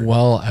forward.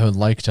 Well, I would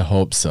like to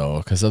hope so,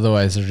 because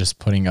otherwise they're just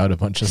putting out a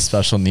bunch of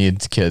special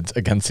needs kids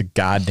against a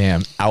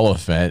goddamn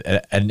elephant.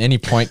 At any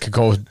point could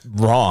go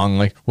wrong.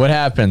 Like, what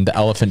happened? The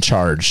elephant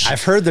charged.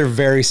 I've heard they're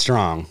very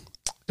strong.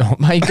 Oh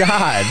my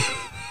god.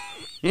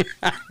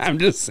 I'm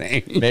just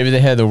saying. Maybe they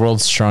had the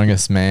world's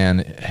strongest man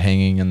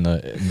hanging in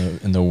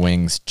the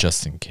wings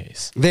just in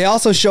case. They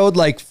also showed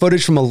like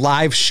footage from a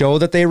live show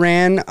that they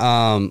ran,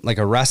 like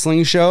a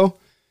wrestling show,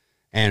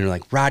 and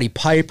like Roddy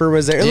Piper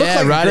was there. It looked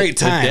like a great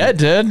time. Yeah, it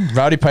did.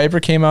 Roddy Piper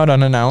came out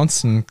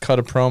unannounced and cut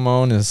a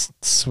promo in his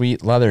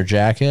sweet leather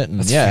jacket,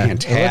 and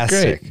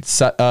fantastic.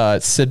 It looked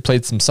great. Sid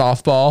played some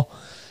softball.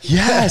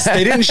 Yes,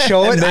 they didn't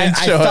show it. I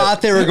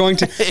thought they were going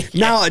to.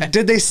 Now,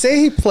 did they say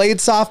he played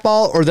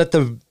softball or that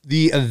the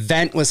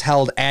event was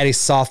held at a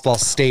softball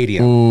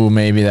stadium? Ooh,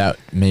 maybe that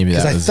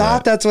was I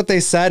thought that's what they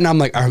said, and I'm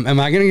like, am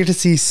I going to get to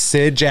see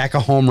Sid jack a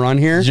home run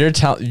here?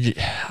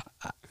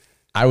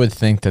 I would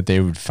think that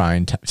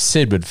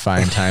Sid would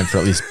find time for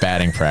at least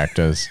batting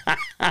practice.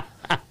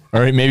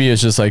 Or maybe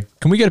it's just like,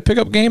 can we get a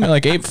pickup game at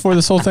like 8 before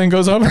this whole thing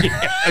goes over?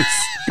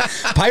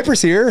 Yes.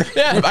 Piper's here.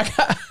 Yeah,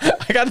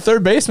 I got a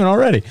third baseman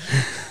already.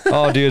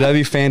 Oh, dude, that'd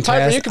be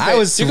fantastic. Piper, I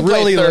was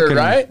really looking,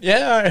 right?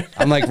 Yeah.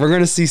 I'm like, we're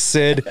going to see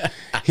Sid.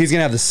 He's going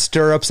to have the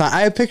stirrups on.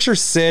 I picture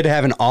Sid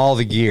having all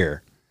the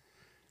gear.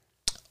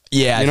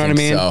 Yeah, you know what I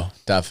mean? So,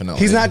 definitely.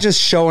 He's not just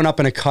showing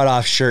up in a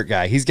cutoff shirt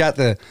guy. He's got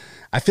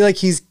I feel like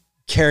he's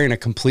carrying a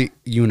complete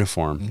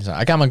uniform.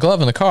 I got my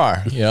glove in the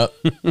car. Yep.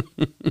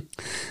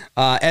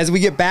 As we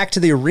get back to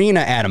the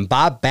arena, Adam,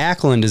 Bob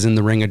Backlund is in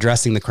the ring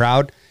addressing the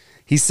crowd.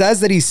 He says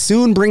that he's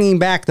soon bringing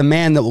back the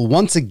man that will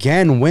once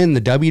again win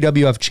the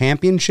WWF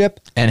Championship.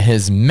 And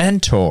his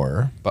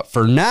mentor. But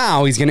for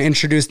now, he's going to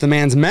introduce the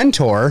man's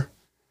mentor.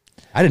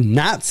 I did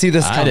not see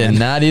this coming. I did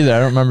not either. I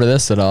don't remember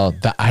this at all.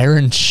 The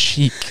Iron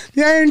Sheik.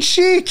 The Iron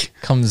Sheik.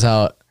 Comes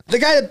out. The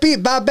guy that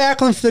beat Bob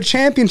Backlund for the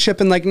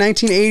championship in like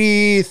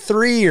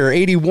 1983 or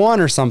 81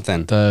 or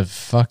something. The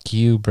fuck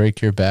you,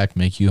 break your back,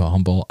 make you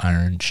humble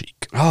Iron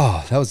Sheik.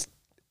 Oh, that was...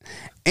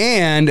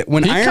 And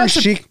when Iron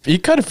Sheik... He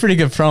cut a pretty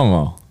good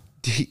promo.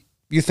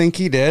 You think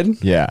he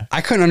did? Yeah.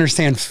 I couldn't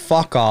understand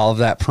fuck all of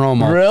that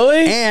promo.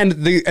 Really? And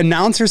the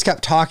announcers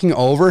kept talking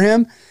over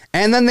him,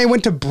 and then they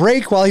went to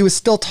break while he was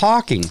still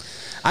talking.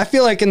 I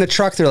feel like in the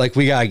truck, they're like,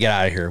 we got to get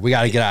out of here. We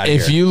got to get out of here.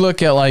 If you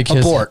look at like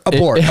abort.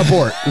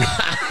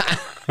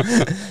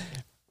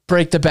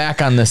 Break the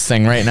back on this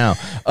thing right now.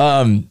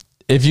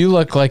 If you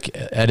look like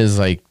at his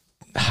like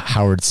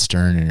Howard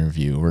Stern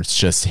interview where it's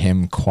just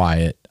him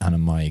quiet on a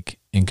mic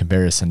in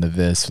comparison to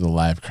this with a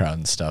live crowd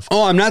and stuff.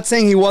 Oh, I'm not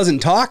saying he wasn't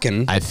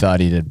talking. I thought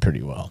he did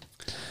pretty well.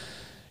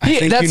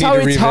 That's how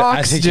he talks,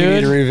 I think dude. You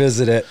need to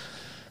revisit it.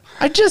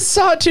 I just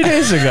saw it 2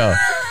 days ago.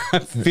 I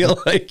feel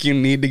like you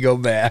need to go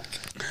back.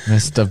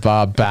 Mr.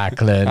 Bob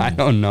Backlund. I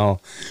don't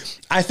know.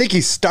 I think he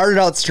started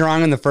out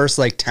strong in the first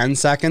like 10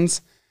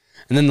 seconds.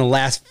 And then the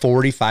last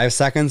 45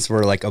 seconds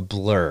were like a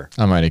blur.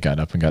 I might have got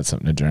up and got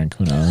something to drink.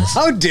 Who knows?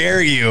 How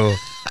dare you?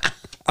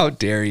 How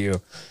dare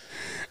you?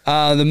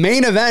 The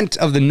main event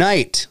of the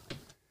night,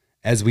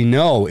 as we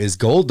know, is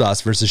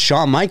Goldust versus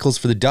Shawn Michaels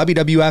for the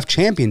WWF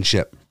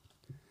Championship.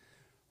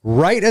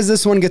 Right as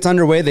this one gets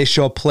underway, they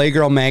show a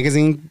Playgirl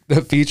magazine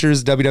that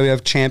features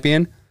WWF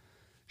champion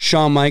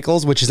Shawn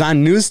Michaels, which is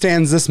on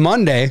newsstands this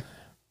Monday.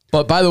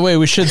 But by the way,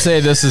 we should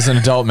say this is an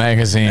adult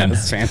magazine.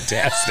 That's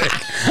fantastic.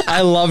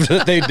 I loved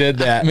that they did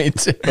that. Me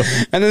too.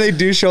 And then they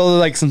do show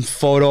like some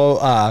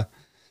photo,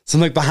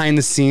 some like behind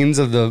the scenes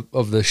of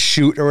the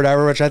shoot or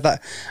whatever, which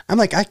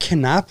I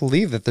cannot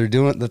believe that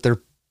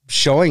they're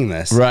showing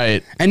this.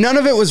 Right. And none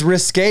of it was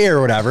risque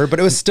or whatever, but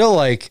it was still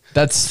like...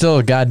 That's still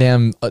a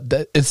goddamn...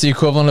 it's the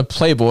equivalent of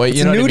Playboy. It's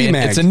you know a nudie what I mean?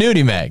 mag. It's a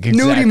nudie mag.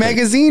 Exactly. Nudie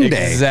magazine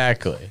day.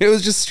 Exactly. It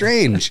was just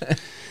strange.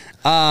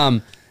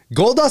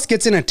 Goldust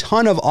gets in a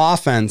ton of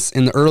offense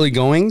in the early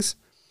goings,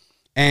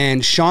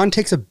 and Shawn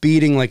takes a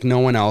beating like no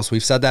one else.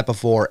 We've said that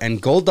before.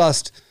 And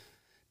Goldust,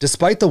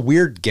 despite the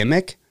weird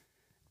gimmick,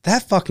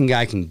 that fucking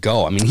guy can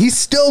go. I mean, he's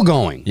still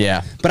going.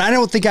 Yeah. But I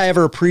don't think I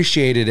ever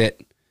appreciated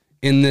it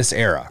in this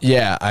era.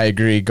 Yeah, I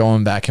agree.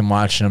 Going back and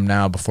watching him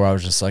now, before I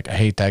was just like, I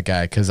hate that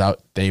guy because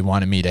they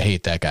wanted me to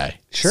hate that guy.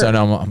 Sure. So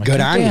now I'm like,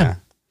 good on you.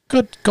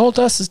 Good.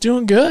 Goldust is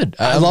doing good.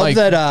 I love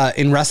that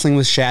in Wrestling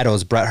with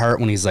Shadows, Bret Hart,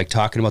 when he's like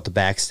talking about the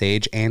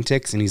backstage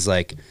antics, and he's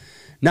like,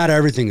 not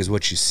everything is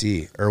what you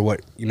see, or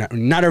what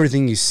not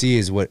everything you see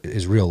is what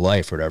is real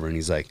life or whatever. And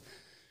he's like,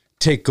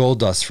 take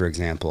Goldust, for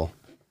example.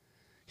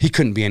 He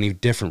couldn't be any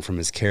different from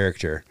his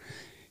character.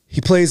 He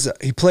plays,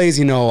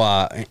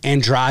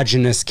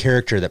 androgynous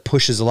character that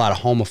pushes a lot of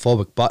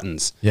homophobic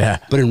buttons. Yeah.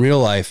 But in real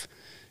life,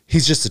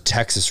 he's just a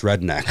Texas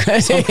redneck.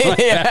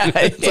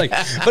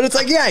 But it's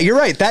like, yeah, you're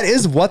right. That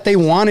is what they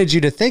wanted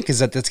you to think, is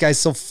that this guy's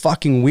so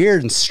fucking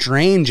weird and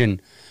strange,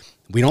 and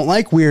we don't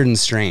like weird and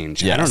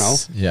strange. Yes. I don't know.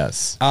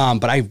 Yes.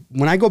 But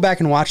when I go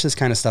back and watch this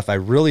kind of stuff, I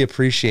really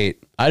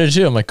appreciate. I did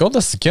too. I'm like,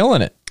 Goldust is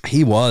killing it.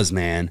 He was,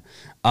 man.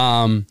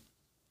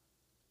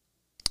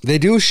 They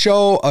do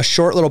show a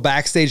short little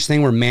backstage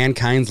thing where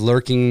Mankind's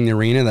lurking in the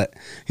arena, that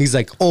he's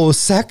like, "Oh,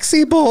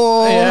 sexy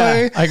boy,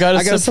 Yeah, I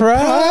got a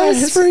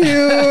surprise for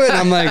you." And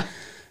I'm like,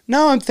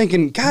 no, I'm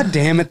thinking, God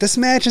damn it, this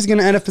match is going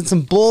to end up in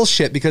some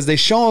bullshit, because they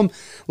show him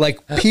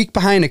like peek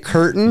behind a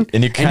curtain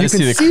And you kind of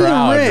see the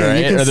crowd,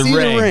 right? Or the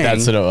ring.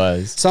 That's what it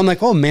was. So I'm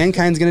like, oh,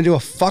 Mankind's going to do a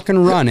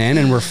fucking run in,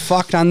 and we're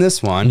fucked on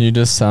this one. You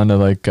just sounded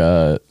like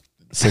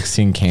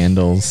 16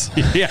 Candles.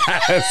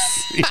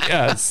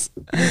 Yes.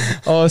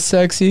 Oh,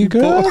 sexy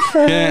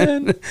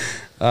girlfriend.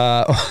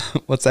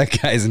 What's that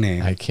guy's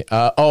name? I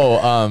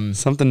can't.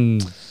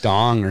 Something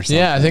Dong or something.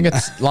 Yeah, I think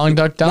it's Long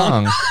Duck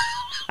Dong.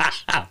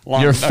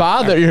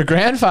 Your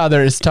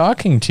grandfather is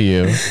talking to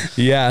you.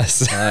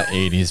 Yes.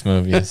 80s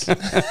movies.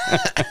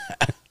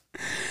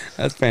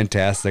 That's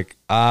fantastic.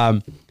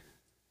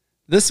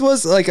 This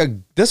was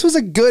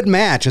a good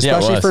match,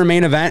 especially for a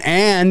main event,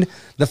 and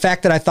the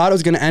fact that I thought it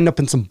was going to end up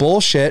in some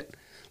bullshit,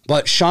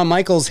 but Shawn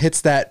Michaels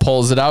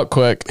pulls it out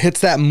quick, hits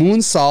that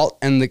moonsault,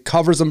 and it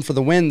covers him for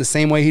the win, the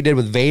same way he did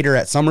with Vader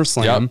at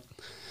SummerSlam. Yep.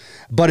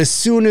 But as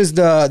soon as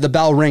the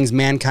bell rings,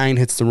 Mankind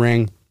hits the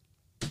ring.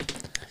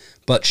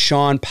 But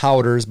Shawn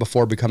powders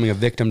before becoming a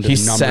victim to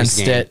the numbers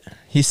game.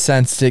 He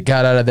sensed it,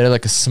 got out of there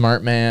like a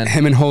smart man.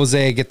 Him and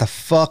Jose get the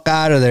fuck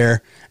out of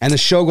there. And the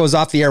show goes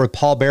off the air with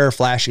Paul Bearer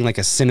flashing like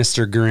a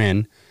sinister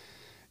grin.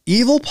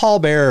 Evil Paul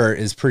Bearer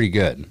is pretty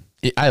good.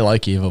 I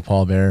like Evil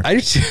Paul Bearer. I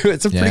do too.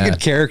 It's a pretty good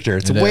character.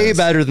 It's way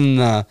better than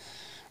the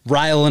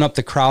riling up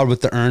the crowd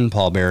with the urn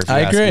Paul Bearer.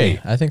 I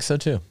agree. I think so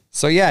too.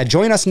 So yeah,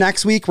 join us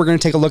next week. We're going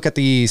to take a look at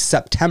the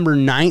September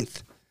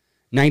 9th,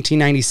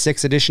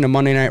 1996 edition of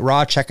Monday Night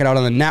Raw. Check it out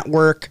on the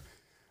network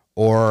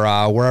or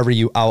wherever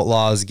you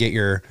outlaws get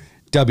your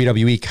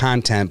WWE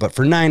content. But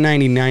for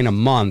 $9.99 a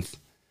month,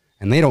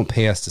 and they don't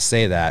pay us to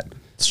say that.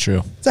 It's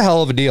true. It's a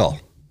hell of a deal.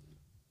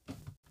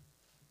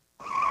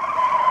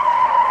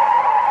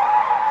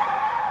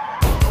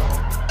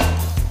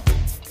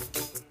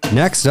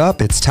 Next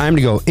up, it's time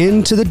to go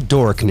into the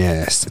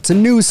Dorkness. It's a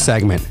news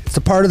segment. It's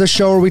a part of the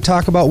show where we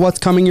talk about what's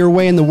coming your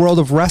way in the world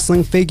of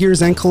wrestling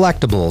figures and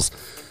collectibles.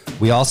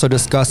 We also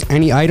discuss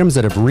any items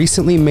that have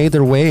recently made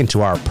their way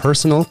into our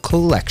personal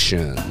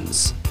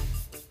collections.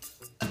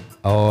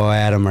 Oh,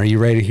 Adam, are you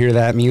ready to hear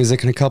that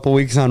music in a couple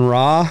weeks on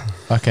Raw?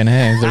 Fucking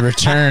hey, the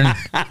return.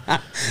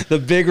 The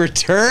big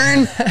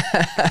return?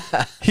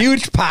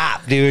 Huge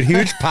pop, dude.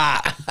 Huge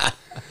pop.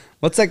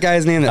 What's that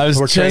guy's name that I was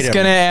portrayed just him?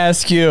 going to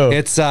ask you.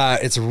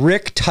 It's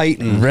Rick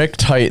Titan. Rick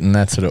Titan,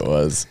 that's what it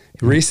was.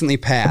 He recently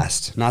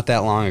passed, not that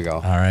long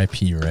ago.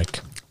 R.I.P. Rick.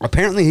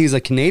 Apparently he's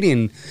a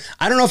Canadian.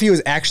 I don't know if he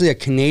was actually a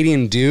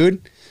Canadian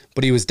dude,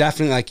 but he was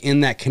definitely like in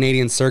that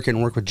Canadian circuit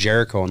and worked with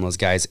Jericho and those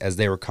guys as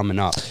they were coming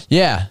up.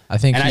 Yeah, I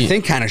think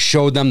kind of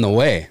showed them the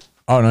way.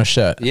 Oh, no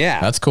shit. Yeah.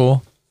 That's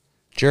cool.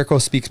 Jericho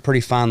speaks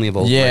pretty fondly of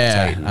old Rick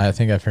Titan. I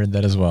think I've heard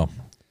that as well.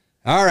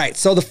 All right,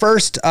 so the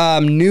first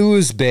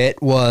news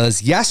bit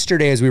was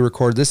yesterday as we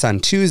record this on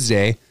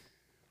Tuesday.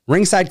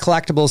 Ringside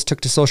Collectibles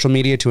took to social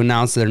media to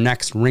announce their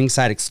next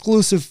Ringside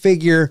exclusive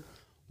figure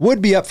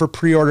would be up for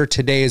pre-order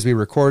today as we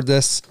record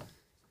this.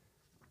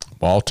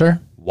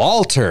 Walter.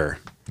 It's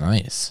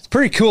Nice.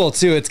 pretty cool,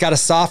 too. It's got a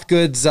soft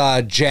goods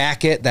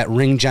jacket, that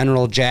Ring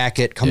General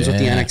jacket. Comes with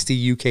the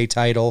NXT UK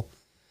title.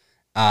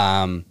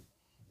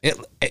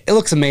 It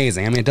looks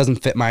amazing. I mean, it doesn't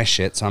fit my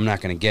shit, so I'm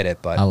not going to get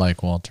it. But I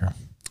like Walter.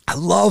 I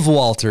love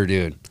Walter,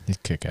 dude. He's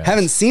kick-ass.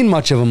 Haven't seen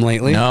much of him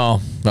lately.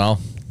 No. Well.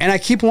 And I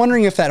keep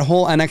wondering if that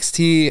whole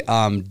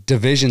NXT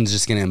division's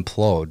just going to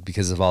implode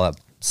because of all that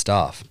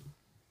stuff.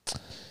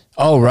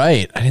 Oh,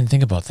 right. I didn't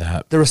think about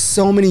that. There were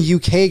so many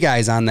UK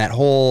guys on that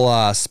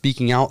whole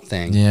speaking out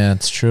thing. Yeah,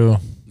 it's true.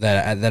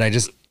 That I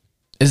just...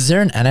 Is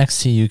there an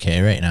NXT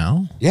UK right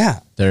now? Yeah.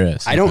 There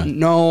is. I don't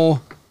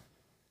know.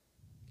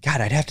 God,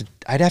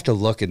 I'd have to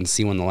look and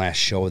see when the last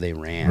show they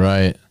ran.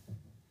 Right.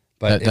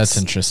 But that's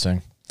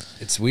interesting.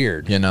 It's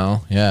weird. You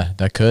know, yeah,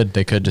 they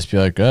could just be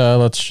like,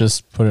 let's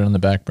just put it on the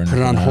back burner. Put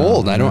it on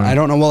hold. I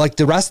don't know. Well, like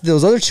the rest of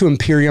those other two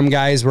Imperium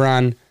guys were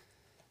on,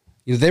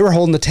 they were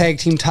holding the tag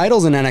team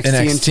titles in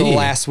NXT until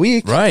last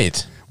week.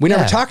 Right. We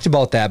never talked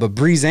about that, but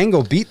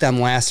Breezango beat them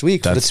last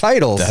week for the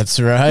titles. That's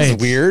right. That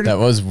was weird. That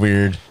was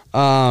weird.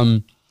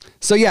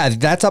 So yeah,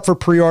 that's up for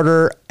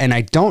pre-order, and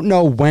I don't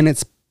know when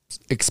it's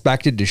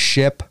expected to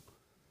ship.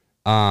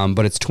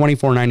 But it's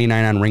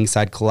 $24.99 on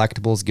Ringside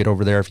Collectibles. Get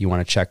over there if you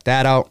want to check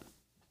that out.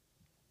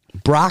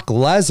 Brock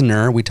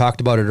Lesnar, we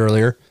talked about it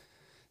earlier,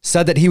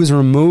 said that he was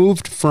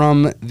removed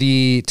from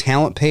the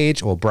talent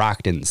page. Well,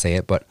 Brock didn't say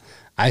it, but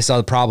I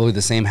saw probably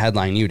the same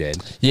headline you did.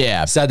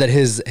 Yeah. Said that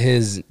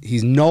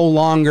he's no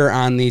longer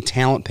on the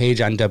talent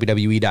page on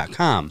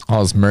WWE.com.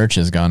 All his merch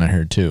is gone, I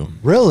heard too.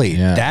 Really?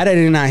 Yeah. That I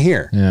did not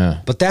hear.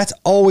 Yeah. But that's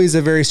always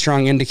a very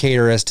strong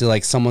indicator as to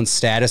like someone's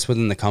status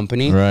within the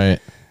company. Right.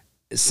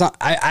 So,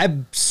 I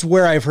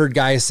swear I've heard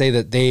guys say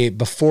that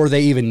before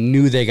they even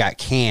knew they got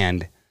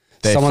canned,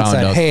 someone found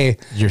said, out "Hey,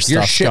 your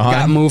stuff's shit gone?"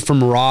 got moved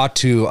from Raw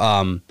to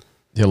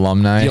The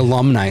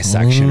alumni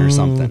section or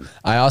something."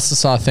 I also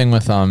saw a thing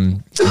with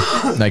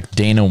like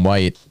Dana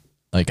White.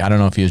 Like, I don't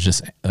know if he was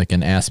just like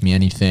an Ask Me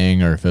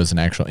Anything or if it was an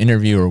actual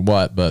interview or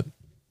what, but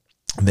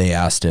they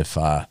asked if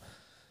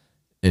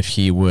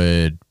he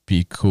would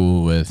be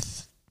cool with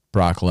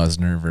Brock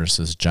Lesnar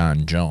versus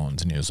John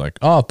Jones, and he was like,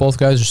 "Oh, if both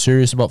guys are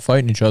serious about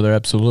fighting each other,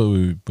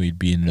 absolutely, we'd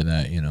be into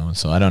that, you know."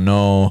 So I don't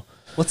know.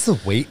 What's the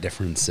weight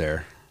difference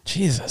there?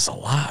 Jesus, a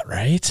lot,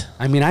 right?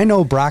 I mean, I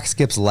know Brock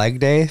skips leg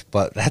day,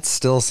 but that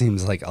still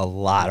seems like a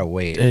lot of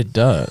weight. It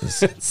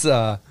does. It's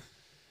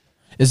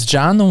Is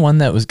John the one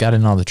that got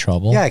in all the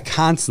trouble? yeah,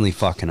 constantly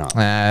fucking up.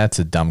 That's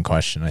a dumb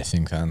question, I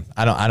think. Then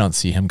I don't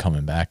see him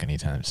coming back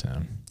anytime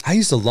soon. I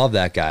used to love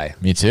that guy.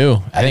 Me too.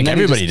 I think And then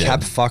he everybody just did.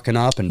 kept fucking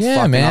up and Yeah,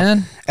 fucking man.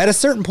 up. At a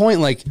certain point,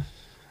 like,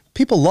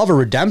 people love a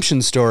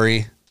redemption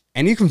story,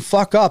 and you can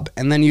fuck up,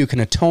 and then you can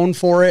atone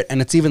for it,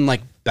 and it's even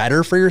like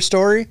better for your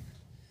story.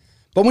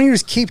 But when you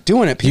just keep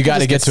doing it, people You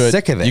got to just get to it.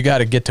 sick of it. You got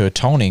to get to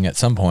atoning at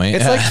some point.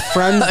 It's like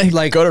friends,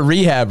 like go to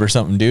rehab or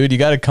something, dude. You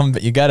got to come.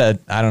 You got to.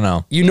 I don't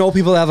know. you know,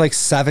 people that have like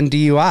 7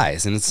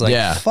 DUIs, and it's like,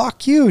 Yeah.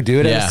 fuck you,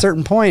 dude. At Yeah. a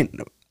certain point,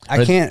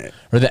 I can't.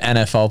 Or the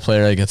NFL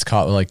player that gets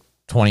caught with like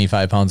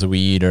 25 pounds of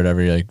weed or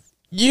whatever. You're like,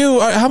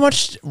 how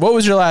much? What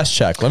was your last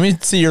check? Let me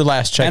see your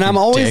last check. And I'm you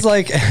always dick.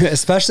 like,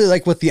 especially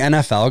like with the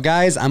NFL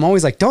guys, I'm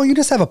always like, don't you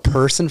just have a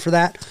person for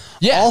that?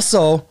 Yeah.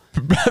 Also,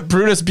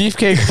 Brutus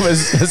Beefcake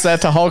was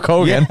that to Hulk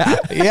Hogan.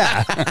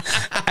 yeah.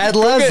 Ed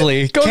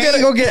Leslie. go Can't get you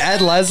it. go get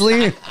Ed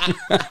Leslie?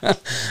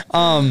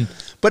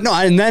 But no,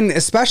 and then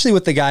especially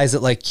with the guys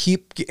that like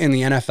keep in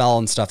the NFL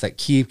and stuff that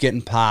keep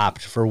getting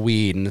popped for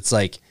weed. And it's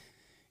like,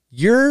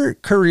 your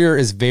career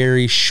is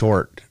very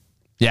short.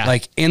 Yeah.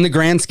 Like in the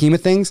grand scheme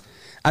of things,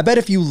 I bet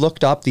if you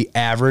looked up the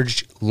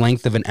average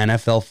length of an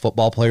NFL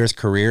football player's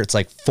career, it's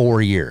like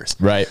 4 years.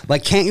 Right.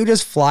 Like, can't you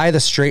just fly the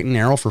straight and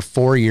narrow for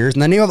 4 years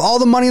and then you have all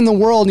the money in the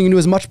world and you can do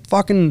as much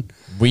fucking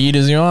Weed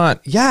as you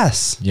want.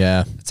 yes.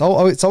 Yeah, It's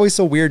always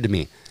so weird to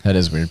me. that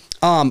is weird.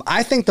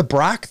 I think the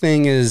Brock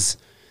thing is,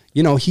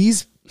 you know,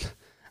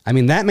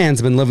 that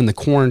man's been living the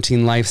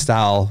quarantine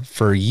lifestyle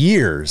for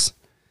years.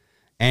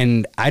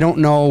 And I don't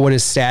know what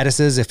his status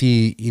is, if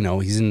he, you know,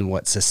 he's in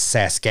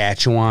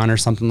Saskatchewan or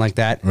something like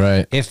that.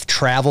 Right. If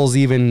travel's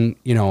even,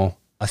 you know,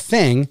 a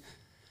thing.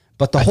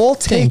 But the whole I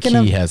think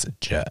taking he him, has a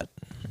jet.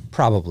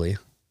 probably.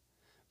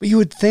 But you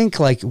would think,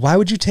 like, why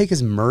would you take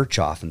his merch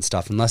off and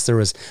stuff unless there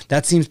was,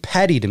 that seems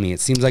petty to me. It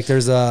seems like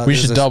there's a. We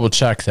there's should double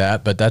check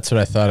that, but that's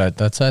what I thought.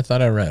 That's what I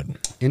thought I read.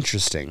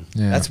 Interesting.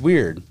 Yeah. That's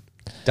weird.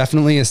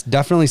 Definitely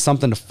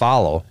something to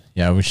follow.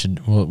 Yeah, we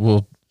should.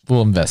 We'll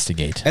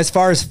investigate. As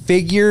far as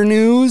figure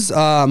news,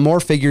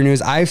 more figure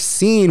news, I've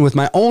seen with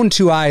my own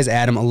 2 eyes,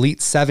 Adam,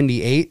 Elite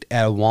 78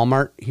 at a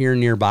Walmart here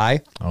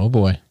nearby. Oh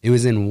boy. It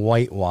was in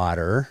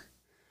Whitewater.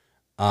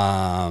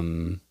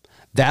 That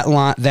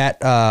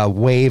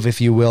wave,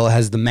 if you will,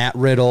 has the Matt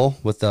Riddle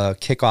with the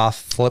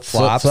kickoff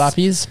flip-flops.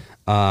 Flip-floppies?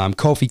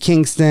 Kofi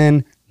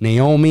Kingston,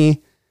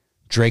 Naomi,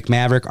 Drake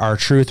Maverick,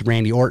 R-Truth,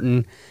 Randy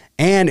Orton,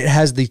 and it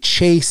has the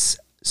Chase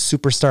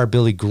superstar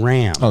Billy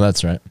Graham. Oh,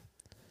 that's right.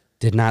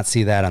 Did not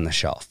see that on the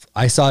shelf.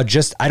 I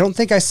don't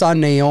think I saw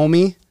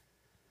Naomi,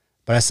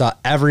 but I saw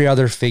every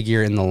other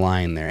figure in the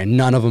line there, and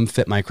none of them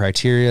fit my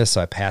criteria,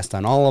 so I passed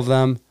on all of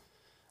them.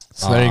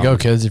 So there you go,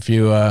 kids. If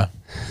you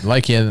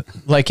like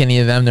any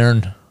of them, they're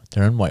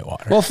in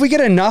Whitewater. Well, if we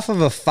get enough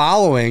of a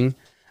following,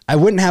 I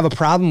wouldn't have a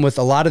problem with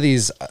a lot of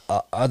these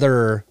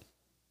other,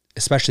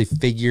 especially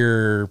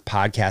figure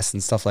podcasts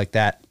and stuff like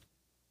that.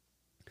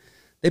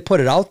 They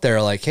put it out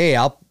there like, hey,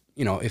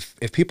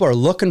 if people are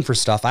looking for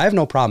stuff, I have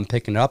no problem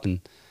picking it up and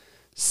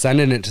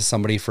sending it to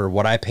somebody for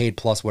what I paid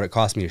plus what it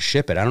cost me to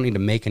ship it. I don't need to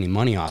make any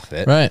money off of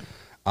it. Right.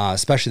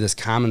 Especially this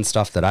common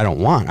stuff that I don't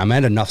want. I'm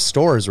at enough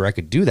stores where I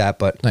could do that,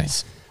 but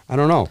Nice. I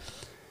don't know.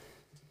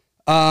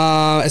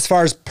 As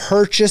far as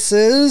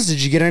purchases,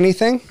 did you get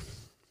anything?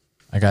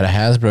 I got a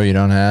Hasbro you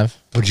don't have.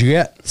 What'd you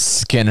get?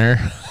 Skinner.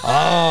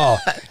 Oh,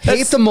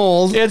 hate the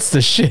mold. It's the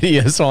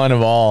shittiest one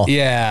of all.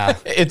 Yeah.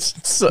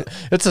 It's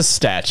a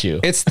statue.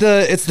 It's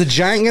the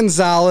Giant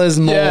Gonzalez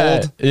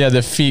mold. Yeah,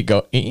 the feet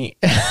go. You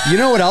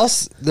know what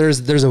else? There's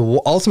a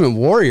Ultimate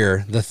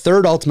Warrior, the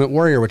third Ultimate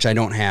Warrior, which I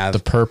don't have. The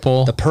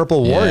purple. The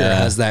Purple Warrior Yeah.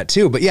 has that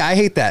too. But yeah, I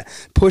hate that.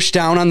 Push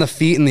down on the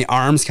feet and the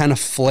arms kind of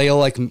flail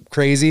like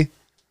crazy.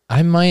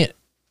 I might.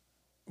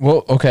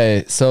 Well,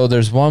 okay. So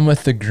there's one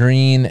with the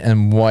green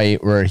and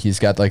white where he's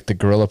got like the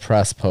gorilla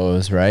press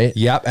pose, right?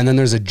 Yep. And then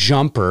there's a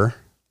jumper.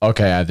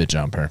 Okay, I have the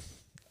jumper.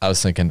 I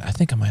was thinking, I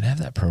think I might have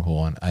that purple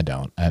one. I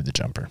don't. I have the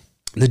jumper.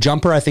 The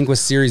jumper, I think, was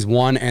Series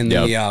 1, and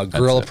Yep, the that's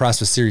Gorilla it. Press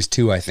was Series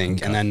 2, I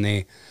think. And then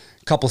a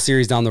couple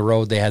series down the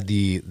road, they had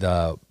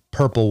the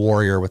purple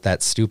Warrior with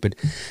that stupid,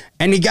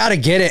 and you got to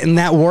get it. And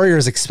that Warrior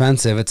is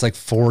expensive. It's like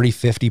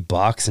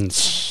 $40-$50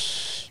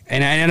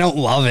 and I don't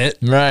love it.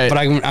 Right.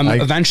 But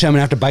eventually I'm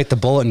gonna have to bite the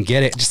bullet and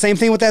get it. Just same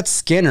thing with that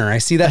Skinner. I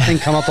see that thing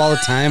come up all the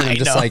time. And I'm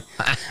just like,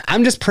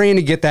 I'm just praying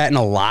to get that in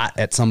a lot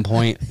at some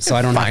point. So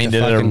I don't Find have it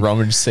to at a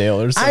rummage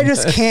sale or something. I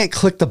just can't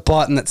click the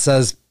button that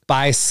says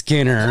buy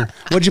Skinner.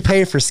 What'd you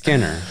pay for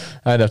Skinner?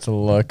 I'd have to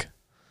look.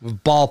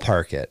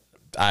 Ballpark it.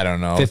 I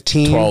don't know.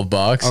 15?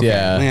 $12. Okay.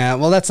 Yeah. Yeah.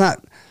 Well, that's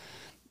not,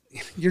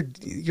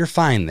 you're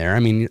fine there. I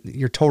mean,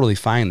 you're totally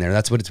fine there.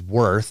 That's what it's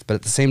worth. But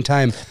at the same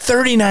time,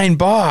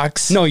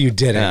 $39. no, you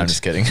didn't. No, I'm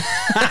just kidding.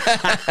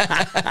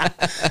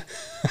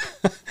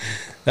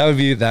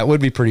 That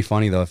would be pretty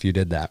funny though if you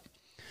did that.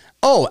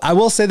 Oh, I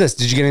will say this.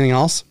 Did you get anything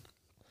else?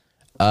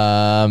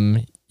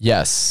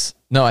 Yes.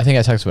 No, I think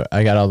I talked about,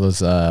 I got all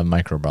those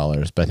micro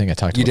brawlers, but I think I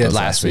talked about You did those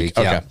last week.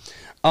 Okay.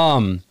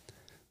 Yeah.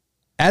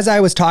 As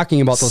I was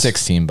talking about those,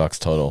 $16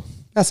 total.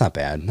 that's not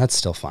bad. That's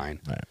still fine.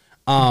 Right.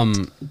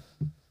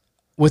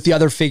 With the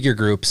other figure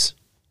groups,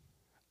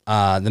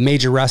 the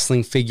Major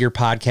Wrestling Figure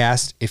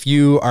Podcast, if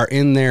you are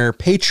in their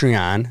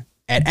Patreon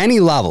at any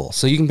level,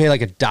 so you can pay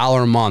like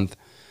 $1 a month,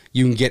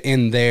 you can get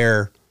in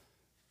their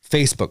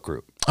Facebook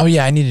group. Oh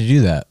yeah, I need to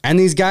do that. And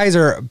these guys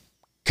are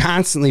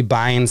constantly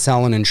buying,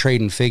 selling, and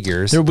trading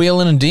figures. They're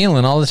wheeling and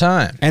dealing all the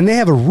time. And they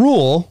have a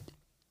rule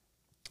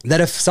that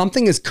if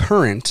something is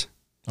current,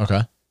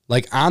 Okay.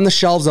 like on the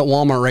shelves at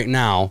Walmart right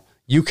now,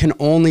 you can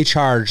only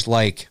charge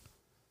like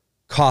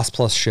cost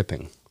plus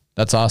shipping.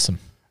 That's awesome.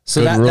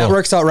 So Good that rule.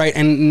 works out right.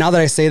 And now that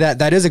I say that,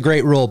 that is a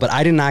great rule, but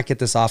I did not get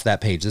this off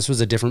that page. This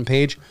was a different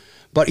page.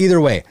 But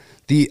either way,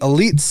 the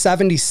Elite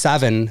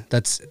 77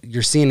 that's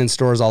you're seeing in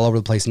stores all over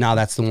the place now,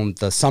 that's the one with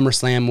the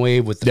SummerSlam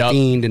wave with the Yep.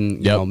 Fiend and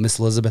you know Miss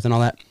Elizabeth and all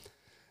that.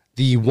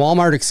 The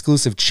Walmart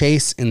exclusive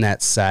chase in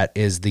that set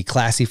is the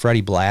Classy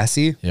Freddie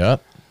Blassie.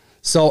 Yep.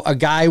 So a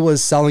guy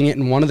was selling it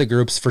in one of the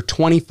groups for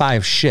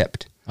 $25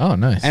 shipped. Oh,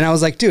 nice. And I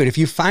was like, dude, if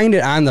you find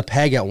it on the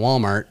peg at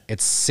Walmart,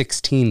 it's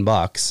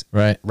 $16.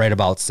 Right. Right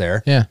abouts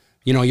there. Yeah.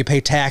 You know, you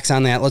pay tax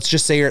on that. Let's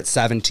just say you're at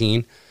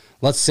 17.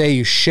 Let's say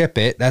you ship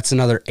it. That's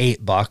another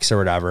 $8 or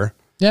whatever.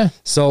 Yeah.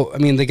 So, I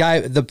mean, the guy,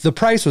 the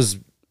price was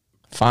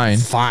Fine.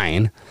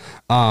 fine.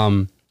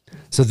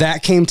 So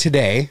that came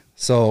today.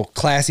 So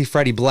Classy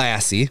Freddie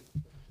Blassie,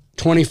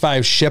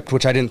 25 shipped,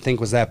 which I didn't think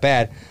was that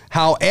bad.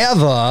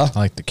 However, I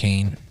like the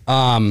cane.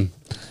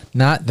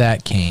 Not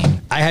that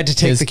cane. I had to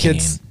take His the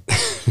kids.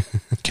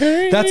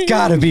 Cane. That's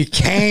gotta be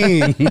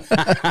Kane.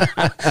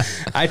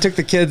 I took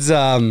the kids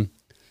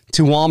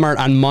to Walmart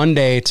on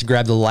Monday to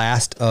grab the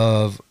last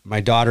of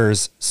my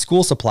daughter's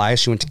school supplies.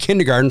 She went to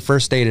kindergarten,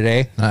 first day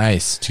today.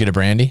 Nice. Did you get a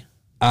brandy?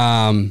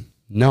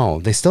 No,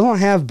 they still don't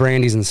have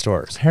brandies in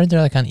stores. I heard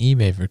they're like on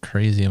eBay for a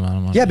crazy amount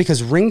of money. Yeah,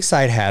 because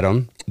Ringside had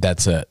them.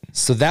 That's it.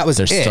 So that was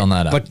They're it. still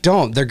not up. But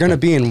they're going to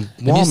be in And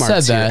you Walmart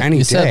said that. any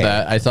You day. said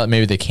that. I thought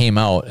maybe they came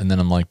out, and then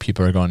I'm like,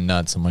 people are going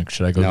nuts. I'm like,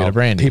 should I go get a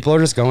brandy? People are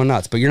just going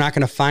nuts. But you're not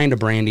going to find a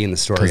brandy in the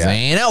store 'Cause yet. they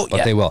ain't out But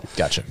yet. they will.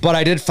 Gotcha. But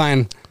I did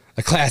find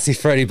a Classy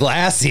Freddie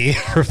Blassie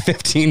for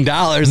 $15.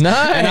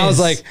 Nice. And I was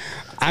like,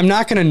 I'm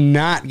not going to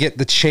not get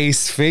the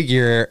Chase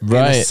figure in a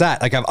Right.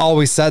 set. Like I've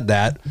always said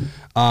that.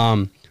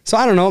 So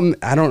I don't know.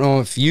 I don't know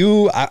if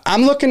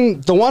I'm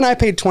looking, the one I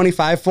paid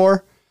 $25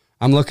 for,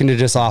 I'm looking to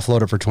just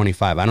offload it for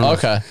 $25. I don't know.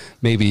 Okay.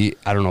 Maybe,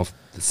 I don't know if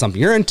it's something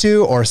you're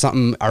into or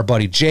something our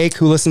buddy Jake,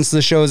 who listens to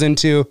the show, is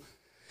into.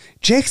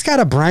 Jake's got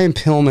a Brian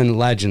Pillman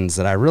Legends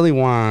that I really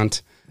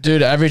want.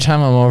 Dude, every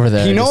time I'm over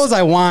there, He knows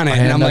I want it. I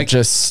And end I'm up like,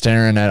 just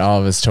staring at all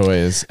of his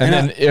toys. And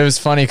And then it was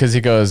funny because he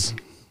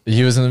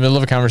was in the middle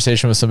of a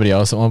conversation with somebody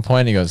else at one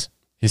point. And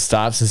he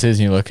stops and says,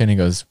 and you look and he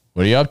goes,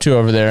 what are you up to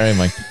over there? I'm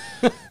like,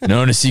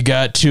 notice you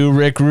got 2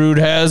 Rick Rude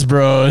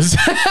Hasbros.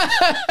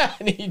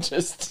 And he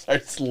just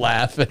starts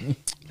laughing.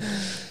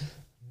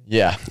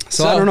 Yeah.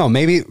 so I don't know.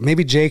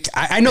 Maybe Jake,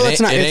 I know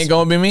that's not, It ain't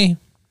going to be me.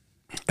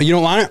 you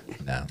don't want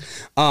it?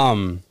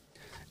 No.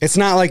 It's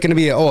not like going to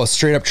be a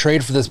straight up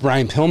trade for this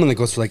Brian Pillman that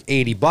goes for like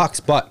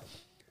 $80, but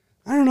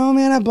I don't know,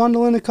 man. I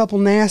bundle in a couple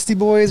Nasty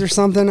Boys or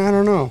something. I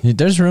don't know.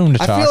 There's room to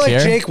talk I feel like here.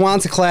 Jake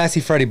wants a Classy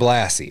Freddie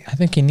Blassie. I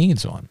think he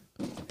needs one.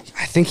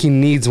 I think he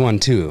needs one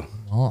too.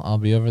 Well, I'll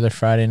be over there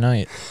Friday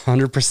night.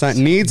 100%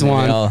 needs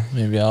one.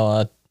 Maybe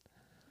I'll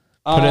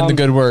put in the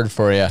good word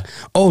for you.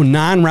 Oh,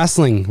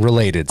 non-wrestling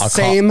related.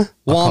 Same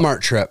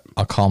Walmart trip.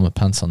 I'll call him a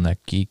pencil neck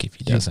geek if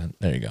he doesn't.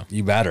 There you go.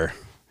 You better.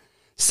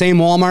 Same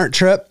Walmart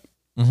trip.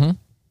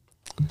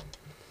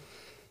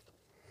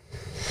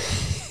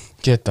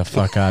 Get the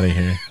fuck out of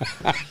here.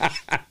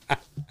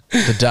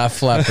 The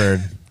Def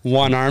Leppard,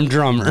 One-arm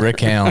drummer.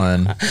 Rick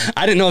Allen,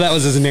 I didn't know that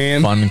was his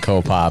name.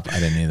 Funko Pop. I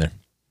didn't either.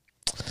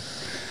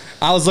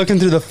 I was looking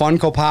through the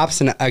Funko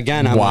Pops, and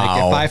again, I'm like,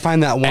 Wow. if I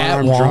find that At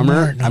one-arm Walmart?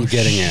 drummer, No I'm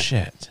getting it.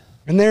 shit.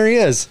 And there he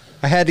is.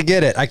 I had to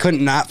get it. I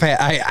couldn't not pay.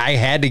 I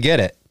had to get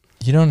it.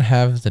 You don't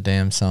have the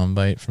damn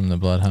soundbite from the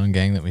Bloodhound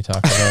Gang that we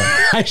talked about?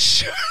 I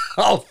sure.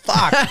 Oh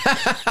fuck!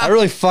 I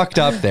really fucked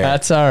up there.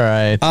 That's all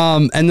right.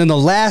 And then the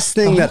last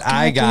thing that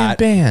I got.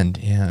 Band.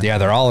 Yeah. Yeah,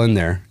 they're all in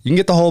there. You can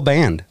get the whole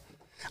band.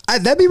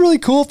 That'd be really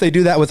cool if they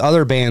do that with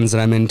other bands that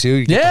I'm into.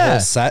 You get the whole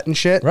set and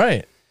shit.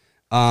 Right.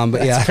 But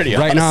That's pretty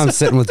right now awesome. I'm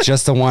sitting with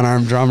just a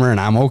one-arm drummer and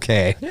I'm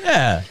okay.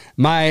 Yeah.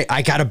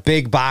 I got a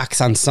big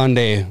box on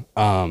Sunday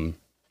from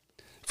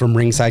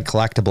Ringside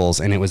Collectibles,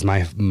 and it was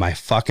my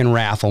fucking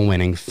raffle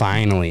winning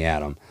finally,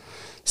 Adam.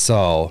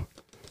 So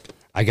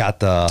I got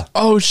the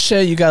Oh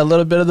shit! You got a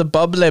little bit of the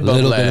bubbly.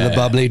 little bit of the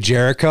bubbly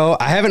Jericho.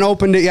 I haven't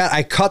opened it yet.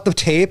 I cut the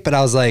tape, but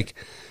I was like,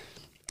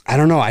 I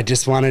don't know. I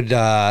just wanted,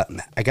 I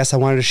guess I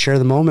wanted to share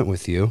the moment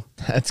with you.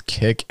 That's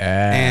kick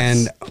ass.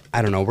 And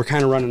I don't know. We're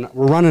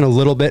running a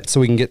little bit so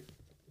we can get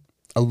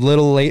a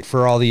little late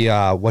for all the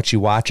what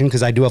you watching,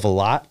 because I do have a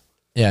lot.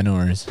 yeah, no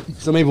worries.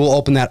 So maybe we'll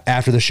open that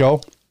after the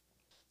show.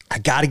 I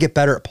got to get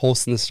better at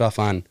posting the stuff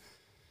on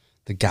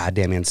the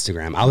goddamn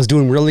Instagram. I was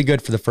doing really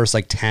good for the first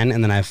like 10,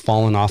 and then I've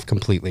fallen off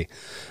completely.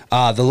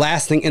 The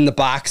last thing in the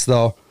box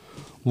though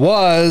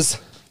was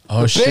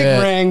the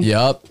big ring.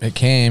 Yup, it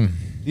came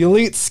The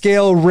Elite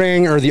Scale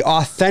ring, or the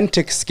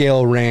Authentic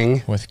Scale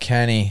ring, with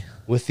Kenny.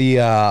 with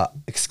the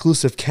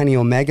exclusive Kenny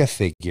Omega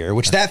figure,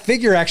 which that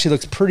figure actually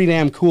looks pretty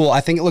damn cool. I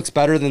think it looks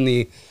better than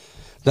the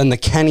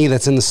Kenny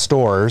that's in the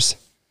stores.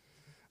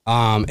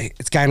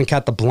 It's kind of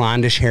got the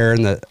blondish hair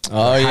and the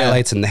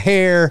highlights in the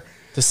hair.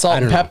 The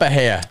salt and pepper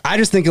hair. I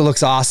just think it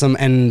looks awesome.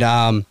 And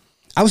I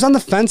was on the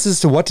fence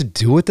as to what to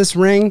do with this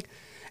ring.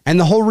 And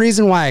the whole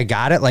reason why I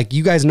got it, like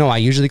you guys know, I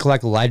usually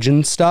collect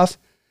legend stuff.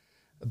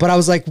 But I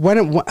was like,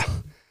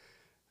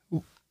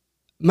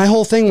 my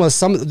whole thing was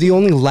the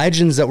only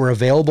legends that were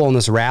available in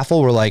this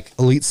raffle were like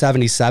Elite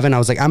 77. I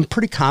was like, I'm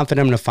pretty confident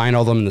I'm going to find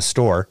all of them in the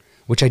store,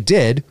 which I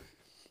did.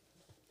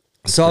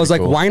 So I was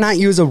like, why not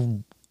use a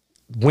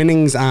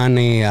winnings on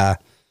a,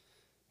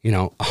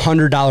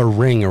 $100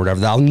 ring or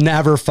whatever. I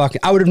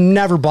would have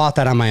never bought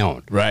that on my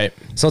own. Right.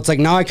 So it's like,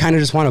 now I kind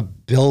of just want to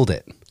build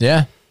it.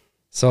 Yeah.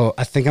 So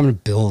I think I'm going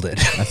to build it.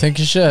 I think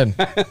you should.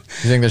 You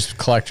think there's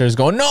collectors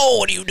going, no,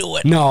 what are you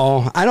doing?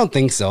 No, I don't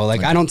think so.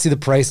 Like, I don't see the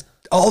price.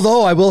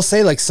 Although I will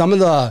say, like, some of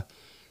the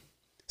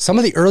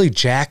early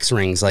Jax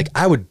rings, like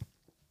I would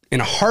in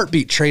a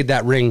heartbeat trade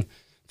that ring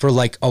for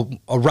like a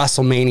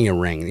WrestleMania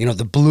ring,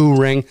 the blue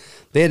ring.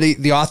 They had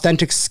the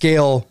Authentic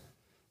Scale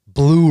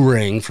blue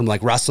ring from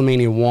like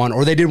WrestleMania 1,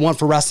 or they did one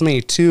for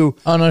WrestleMania 2.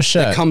 Oh, no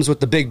shit. That comes with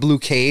the big blue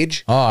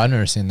cage. Oh, I've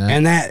never seen that.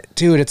 And that,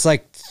 dude, it's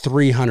like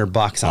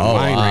 $300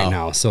 online wow. right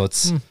now. So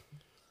it's,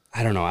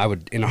 I don't know. I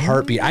would in a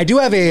heartbeat. I do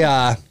have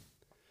I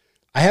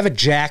have a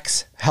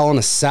Jax Hell in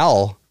a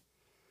Cell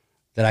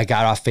that I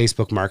got off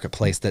Facebook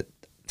Marketplace that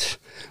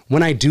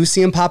when I do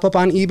see them pop up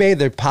on eBay,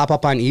 they pop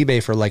up on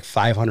eBay for like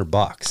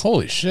 $500.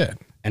 Holy shit.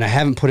 And I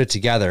haven't put it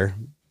together,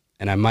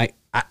 and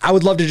I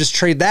would love to just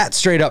trade that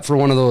straight up for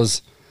one of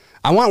those.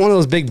 I want one of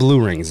those big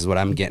blue rings is what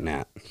I'm getting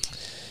at.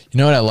 You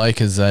know what I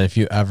like is that if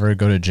you ever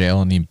go to jail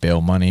and need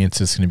bail money, it's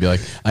just going to be like,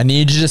 I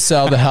need you to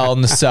sell the Hell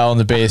in the Cell in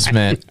the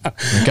basement.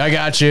 Like, I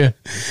got you.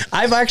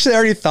 I've actually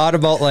already thought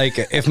about, like,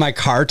 if my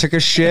car took a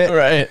shit,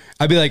 Right.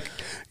 I'd be like,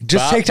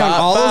 just take down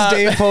all those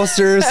Dave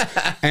posters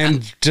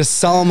and just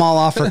sell them all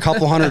off for a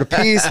couple $100 a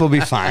piece. We'll be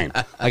fine.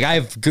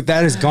 Like,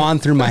 that has gone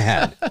through my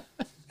head.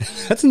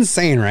 That's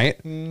insane, right?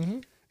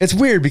 Mm-hmm. It's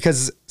weird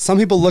because some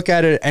people look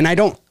at it, and I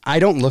don't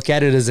look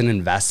at it as an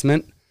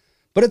investment,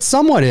 but it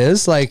somewhat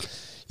is. Like,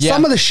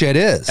 some of the shit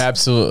is.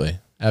 Absolutely.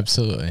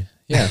 Absolutely.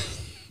 Yeah.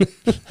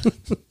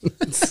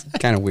 It's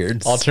kind of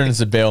weird. All turns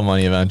to bail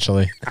money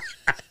eventually.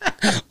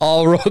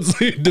 All roads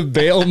lead to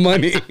bail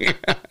money.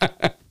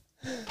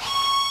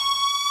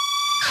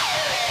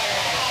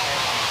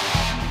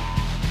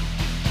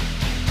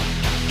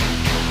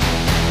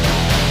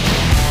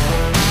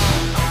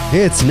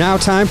 It's now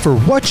time for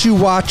What You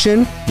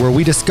Watchin', where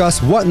we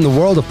discuss what in the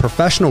world of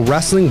professional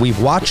wrestling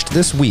we've watched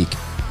this week.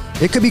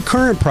 It could be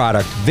current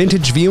product,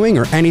 vintage viewing,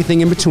 or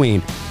anything in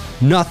between.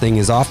 Nothing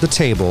is off the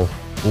table,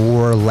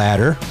 or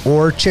ladder,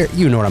 or chair.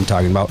 You know what I'm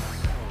talking about.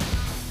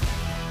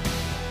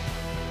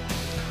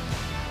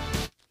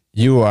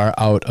 You are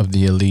out of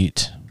the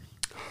Elite.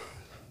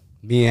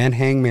 Me and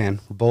Hangman,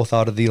 we're both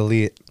out of the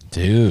Elite.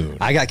 Dude.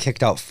 I got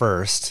kicked out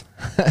first.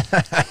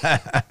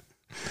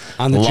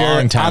 On the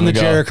Long time on the ago.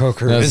 Jericho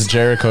That was cruise. the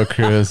Jericho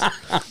cruise.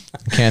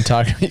 You can't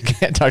talk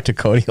to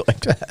Cody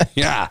like that.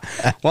 Yeah.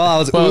 Well, I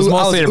was, Well, it was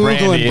mostly I to was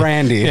Brandy. oogling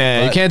Brandy.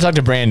 Yeah, you but can't talk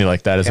to Brandy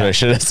like that is what I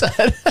should have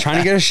said. trying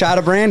to get a shot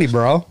of Brandy,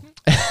 bro.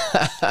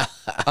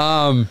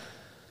 Yeah,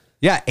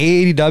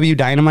 AEW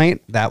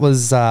Dynamite. That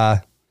was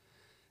it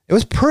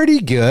was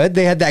pretty good.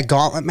 They had that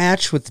gauntlet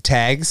match with the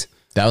tags.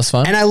 That was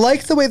fun. And I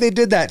like the way they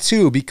did that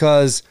too,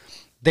 because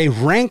they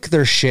rank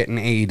their shit in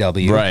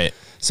AEW. Right.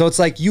 So it's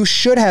like you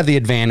should have the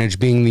advantage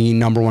being the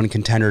 #1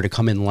 contender to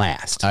come in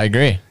last. I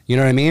agree. You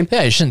know what I mean?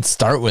 Yeah, you shouldn't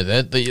start with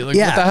it. Like, what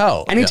the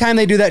hell? Anytime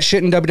they do that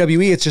shit in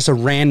WWE, it's just a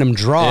random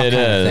draw It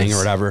kind of thing is. or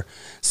whatever.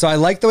 So I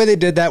like the way they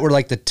did that, where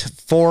like the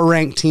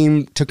 4-ranked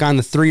team took on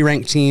the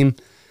 3-ranked team,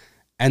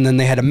 and then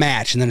they had a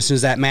match. And then as soon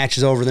as that match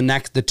is over, the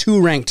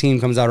 2-ranked team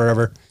comes out or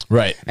whatever.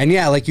 Right. And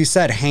yeah, like you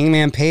said,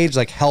 Hangman Page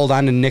like held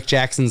on to Nick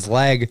Jackson's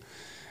leg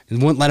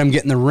and wouldn't let him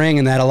get in the ring,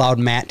 and that allowed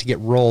Matt to get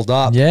rolled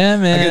up. Yeah,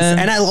 man.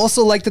 And I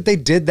also like that they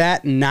did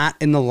that not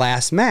in the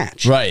last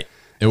match. Right.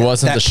 It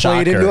wasn't That the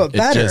shocker. played into it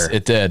better.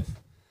 It did.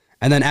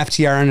 And then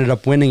FTR ended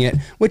up winning it,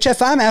 which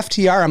if I'm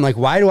FTR, I'm like,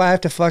 why do I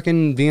have to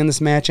fucking be in this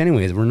match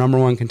anyways? We're number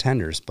one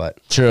contenders. But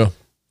True.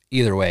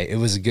 either way, it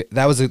was good.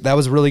 That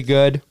was really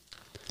good.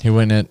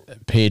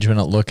 Paige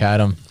wouldn't look at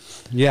him,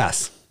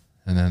 Yes.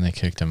 and then they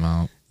kicked him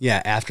out.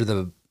 Yeah, after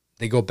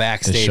they go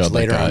backstage showed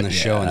later like on that, the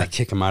show and yeah. they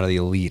kick him out of the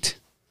Elite.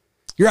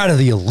 You're out of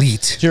the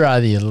Elite. You're out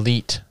of the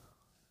Elite.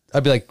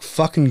 I'd be like,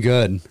 fucking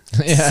good.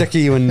 Yeah. Sick of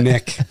you and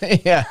Nick.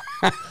 Yeah.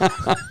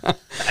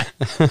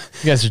 You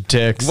guys are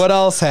dicks. What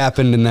else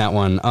happened in that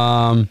one?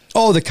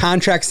 The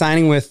contract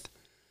signing with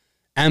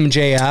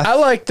MJF. I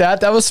like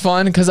that. That was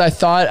fun because I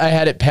thought I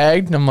had it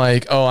pegged. And I'm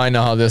like, oh, I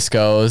know how this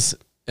goes.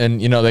 And,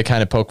 they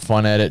kind of poke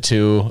fun at it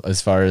too,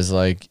 as far as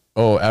like,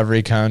 oh,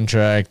 every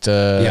contract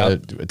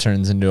it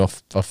turns into a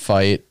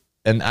fight.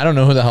 And I don't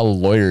know who the hell the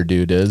lawyer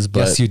dude is, but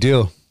Yes, you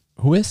do.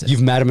 who is it?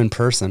 You've met him in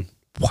person.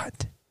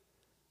 What?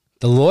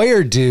 The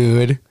lawyer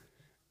dude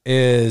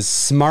is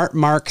Smart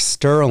Mark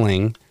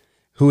Sterling,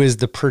 who is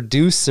the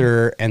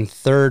producer and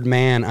third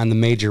man on the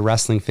Major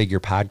Wrestling Figure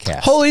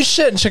podcast. Holy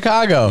shit, in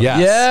Chicago. Yes.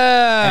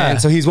 Yeah.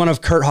 And so he's one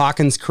of Kurt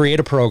Hawkins'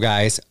 Create-A-Pro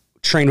guys,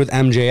 trained with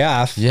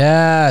MJF.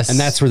 Yes. And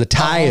that's where the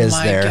tie is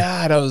there. Oh my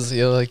God. I was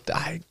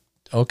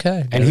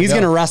okay. And he's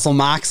going to wrestle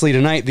Moxley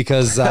tonight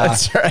because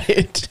That's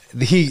right.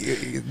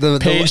 the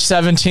Page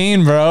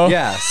 17, bro.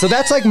 yeah. So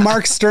that's like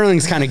Mark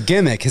Sterling's kind of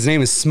gimmick. His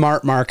name is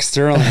Smart Mark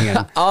Sterling. And,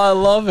 Oh, I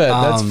love it.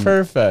 That's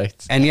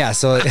perfect. and yeah,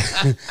 so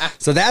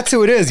that's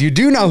who it is. You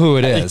do know who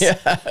it is.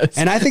 Yes.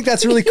 And I think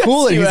that's really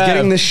cool that You he's have.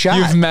 getting this shot.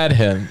 You've met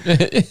him.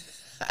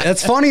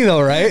 That's funny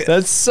though, right?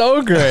 That's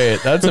so great.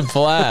 That's a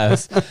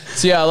blast.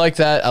 So yeah, I like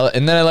that.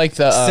 And then I like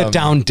the Sit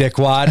down,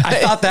 dickwad. I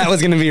thought that was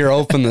going to be your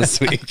open this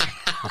week.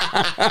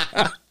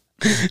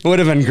 Would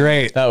have been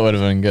great. That would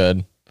have been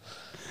good.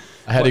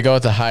 I had to go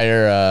with the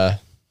higher,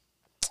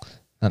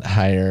 not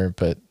higher,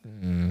 but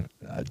I'm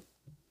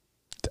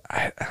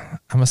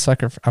a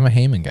sucker. I'm a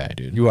Heyman guy,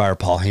 dude. You are a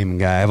Paul Heyman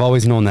guy. I've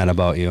always known that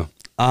about you.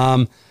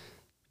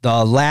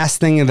 The last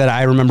thing that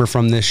I remember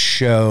from this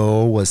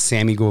show was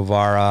Sammy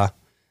Guevara,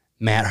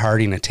 Matt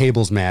Hardy in a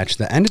tables match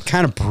that ended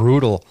kind of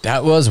brutal.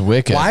 That was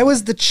wicked. Why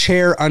was the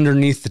chair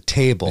underneath the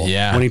table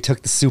when he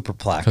took the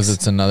superplex? Because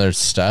it's another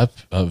step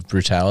of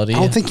brutality. I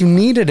don't think you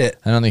needed it.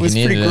 I don't think it was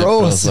you needed pretty it. But I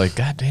gross. was like,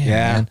 God damn,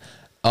 Yeah.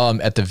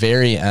 man. At the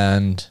very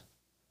end,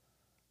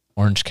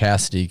 Orange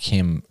Cassidy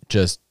came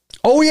just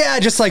Oh yeah,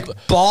 just like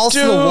balls to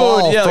the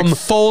wall yeah, from like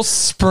full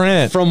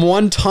sprint from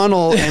one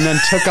tunnel and then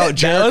took out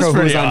Jericho,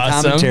 who was on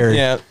commentary.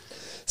 Yeah.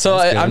 So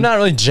I'm not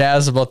really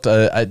jazzed about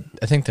I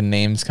think the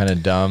name's kind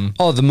of dumb.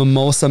 Oh, the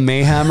Mimosa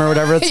Mayhem or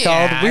whatever it's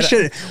Yeah,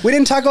 called. We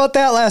didn't talk about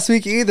that last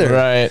week either.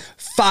 Right.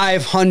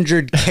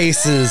 500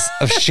 cases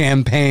of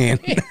champagne.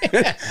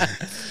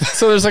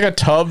 So there's like a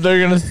tub they're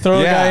gonna throw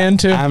the guy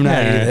into. I'm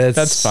not.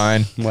 That's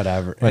fine.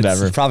 Whatever.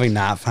 Whatever. It's probably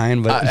not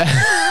fine, but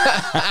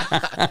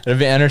It'll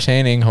be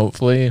entertaining,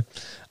 hopefully.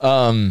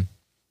 That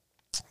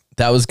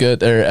was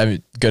good. Or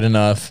good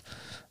enough.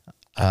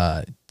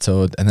 Tonight's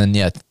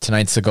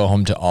the go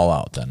home to All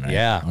Out then, right?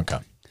 Yeah. Okay.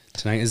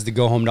 tonight is the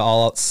go home to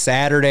All Out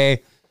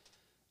Saturday.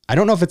 I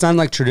don't know if it's on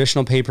like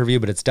traditional pay-per-view,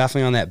 but it's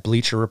definitely on that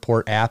Bleacher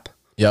Report app.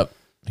 Yep.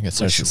 I think it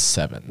starts at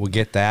 7. We'll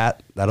get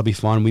that. That'll be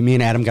fun. Me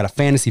and Adam got a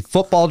fantasy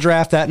football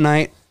draft that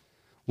night.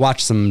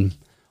 Watch some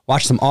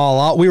All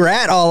Out. We were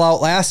at All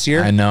Out last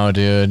year. I know,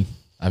 dude.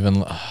 I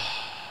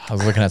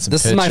was looking at some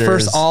This pictures. is my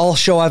first All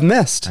show I've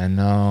missed. I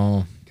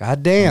know.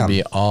 God damn.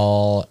 Be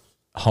all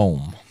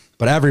home.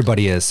 But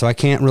everybody is, so I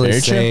can't really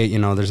Very say,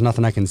 there's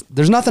nothing I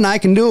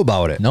can do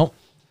about it. Nope.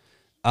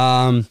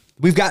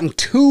 We've gotten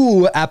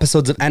 2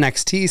 episodes of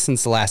NXT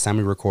since the last time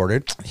we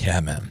recorded. Yeah,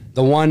 man.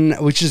 The one,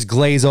 which just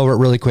glaze over it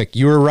really quick.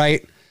 You were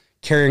right.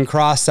 Karrion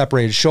Kross,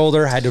 separated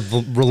shoulder, had to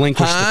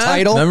relinquish the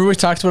title. Remember we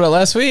talked about it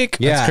last week?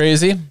 Yeah. That's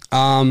crazy.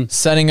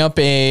 Setting up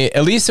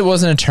at least it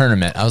wasn't a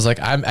tournament. I was like,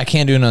 I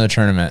can't do another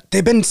tournament.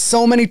 They've been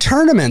so many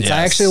tournaments.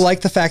 I Yes. actually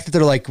like the fact that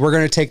they're like, we're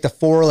going to take the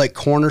 4 like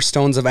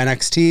cornerstones of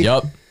NXT.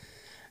 Yep.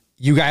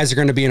 You guys are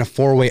going to be in a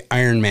 4-way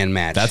Iron Man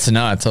match. That's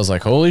nuts. I was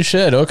like, holy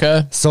shit.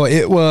 Okay. So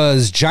it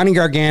was Johnny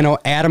Gargano,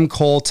 Adam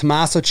Cole,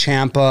 Tommaso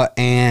Ciampa,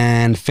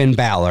 and Finn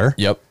Balor.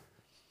 Yep.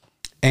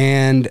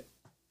 And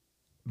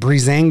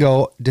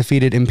Breezango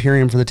defeated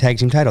Imperium for the tag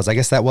team titles. I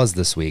guess that was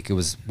this week. It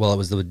was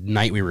the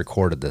night we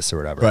recorded this or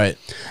whatever. Right.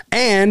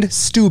 And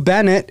Stu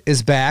Bennett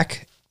is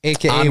back,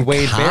 aka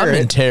Wade Barrett.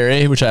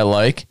 Commentary, which I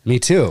like. Me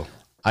too.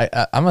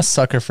 I'm a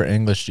sucker for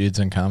English dudes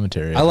in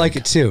commentary. I like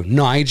it too.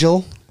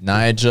 Nigel,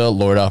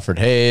 Lord Alfred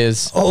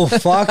Hayes. oh,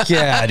 fuck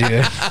yeah,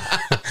 dude.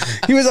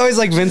 He was always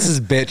like Vince's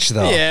bitch,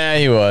 though. Yeah,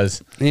 he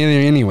was.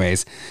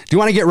 Anyways, do you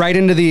want to get right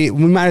into we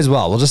might as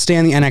well. We'll just stay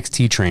on the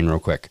NXT train real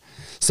quick.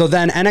 So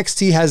then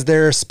NXT has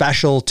their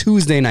special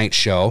Tuesday night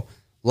show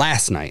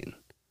last night.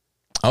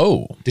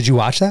 Oh, Did you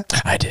watch that?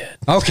 I did.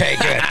 Okay,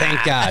 good.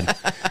 Thank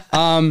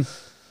God.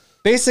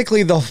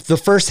 Basically,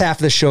 the first half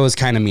of the show is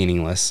kind of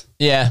meaningless.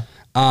 Yeah.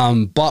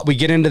 But we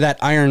get into that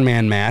Iron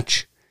Man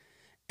match.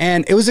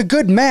 And it was a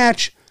good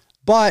match,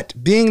 but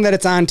being that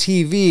it's on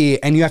TV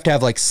and you have to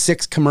have like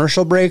 6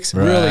 commercial breaks,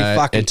 really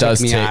fucking took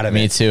me out of it.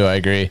 Me too. I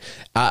agree.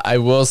 I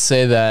will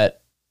say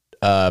that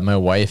my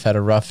wife had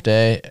a rough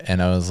day,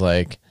 and I was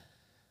like,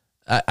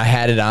 I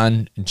had it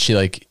on, and she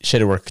had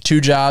to work 2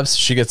 jobs.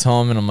 She gets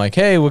home, and I'm like,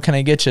 hey, what can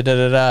I get you? Da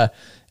da da.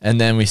 And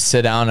then we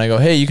sit down, and I go,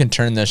 hey, you can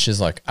turn this. She's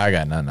like, I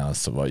got nothing else.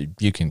 So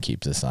you can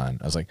keep this on.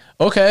 I was like,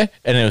 okay.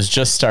 And it was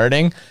just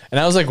starting, and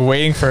I was like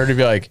waiting for her to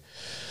be like,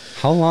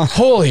 how long?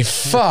 Holy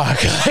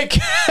fuck.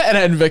 And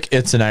I'd be like,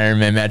 it's an Iron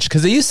Man match.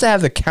 Because they used to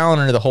have the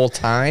counter the whole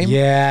time.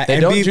 Yeah. They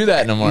don't do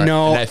that no more.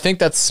 No. And I think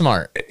that's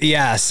smart.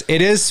 Yes,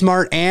 it is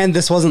smart. And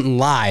this wasn't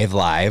live.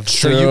 True.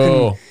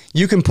 So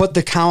you can put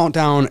the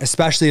countdown,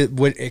 especially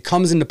when it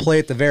comes into play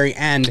at the very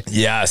end.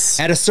 Yes.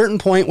 At a certain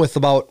point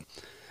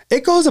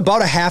it goes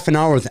about a half an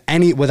hour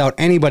without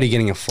anybody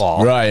getting a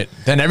fall. Right.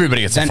 Then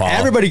everybody gets a fall. Then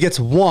everybody gets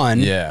one.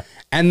 Yeah.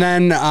 And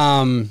then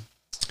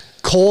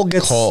Cole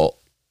gets...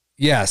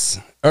 Yes.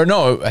 Or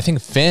no, I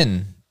think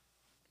Finn.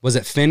 Was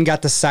it Finn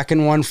got the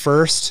second one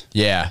first?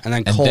 Yeah. And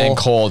then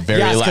Cole very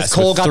last. Because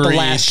Cole got 3, the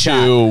last 2,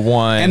 shot.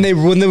 1. And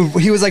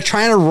he was like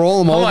trying to roll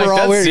him over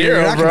all weird.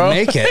 You're not going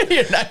to make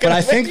it. But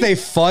I think they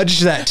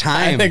fudged that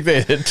time. I think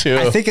they did too.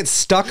 I think it's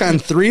stuck on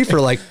 3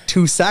 for like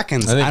 2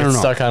 seconds. I think don't it's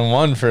know. Stuck on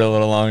 1 for a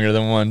little longer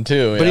than 1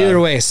 too. But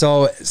either way,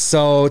 so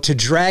to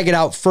drag it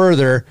out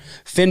further,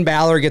 Finn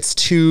Balor gets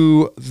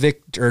 2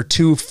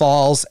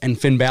 falls,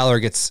 and Finn Balor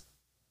gets...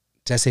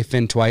 Did I say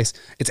Finn twice?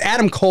 It's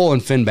Adam Cole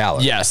and Finn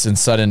Balor. Yes, and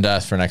sudden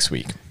death for next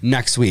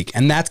week.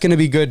 And that's going to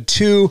be good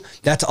too.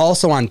 That's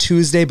also on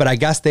Tuesday, but I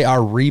guess they are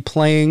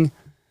replaying.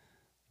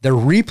 They're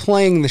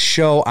replaying the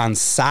show on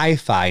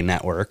Sci-Fi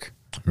Network.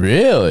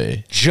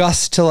 Really?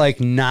 Just to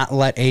not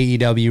let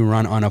AEW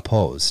run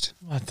unopposed.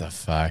 What the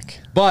fuck?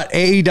 But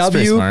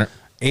AEW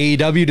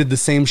did the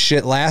same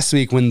shit last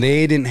week when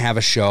they didn't have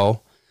a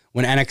show.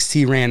 When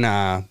NXT ran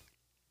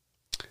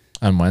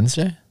on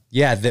Wednesday?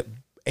 Yeah, the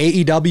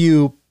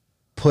AEW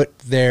put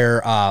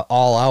their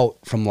All Out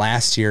from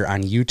last year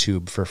on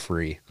YouTube for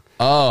free.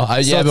 Oh,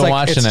 I've been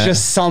watching it. It's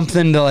just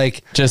something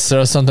to just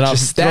throw something up.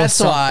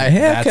 That's why.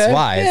 Yeah, that's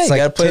why. It's you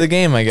gotta play the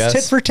game, I guess.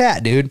 Tit for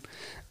tat, dude.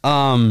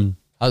 I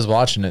was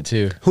watching it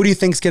too. Who do you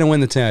think's gonna win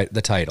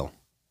the title?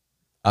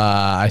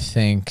 I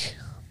think.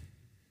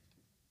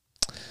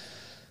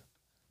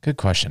 Good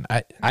question.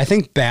 I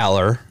think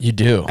Balor. You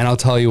do, and I'll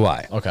tell you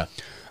why. Okay.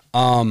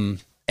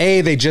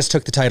 They just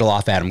took the title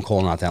off Adam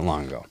Cole not that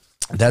long ago.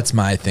 That's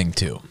my thing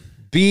too.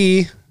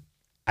 B,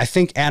 I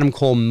think Adam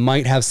Cole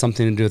might have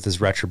something to do with his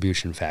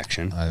Retribution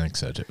faction. I think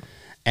so too.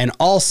 And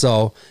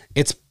also,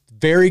 it's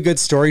very good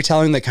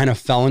storytelling that kind of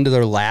fell into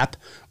their lap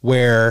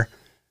where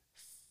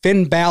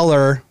Finn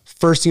Balor,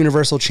 first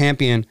Universal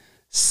Champion,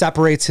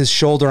 separates his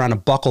shoulder on a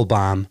buckle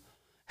bomb,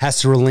 has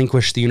to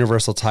relinquish the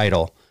Universal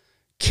title.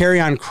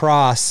 Karrion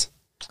Kross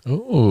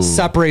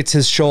separates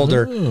his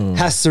shoulder,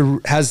 has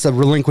to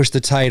relinquish the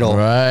title.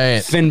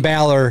 Right. Finn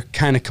Balor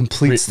kind of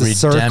completes the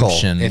circle,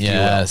 if you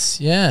will.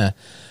 Yeah.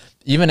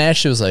 Even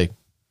Ashley was like,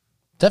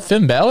 "That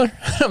Finn Balor?"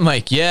 I'm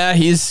like, "Yeah,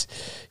 he's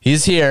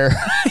here."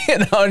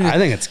 I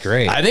think it's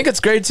great. I think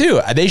it's great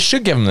too. They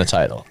should give him the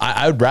title.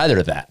 I would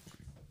rather that.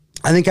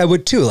 I think I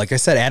would too. Like I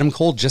said, Adam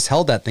Cole just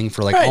held that thing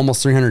for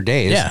almost 300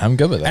 days. Yeah, I'm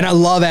good with that. And I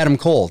love Adam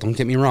Cole. Don't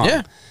get me wrong.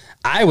 Yeah.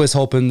 I was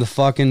hoping the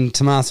fucking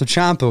Tommaso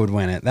Ciampa would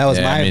win it. That was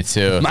me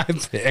too. My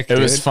pick. It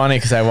was funny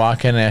because I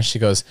walk in and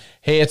Ashley goes,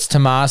 "Hey, it's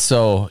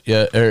Tommaso."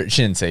 Yeah, or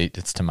she didn't say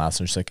it's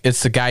Tommaso. She's like,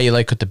 "It's the guy you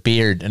like with the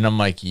beard." And I'm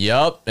like,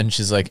 "Yup." And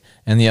she's like,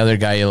 "And the other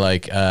guy you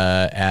like,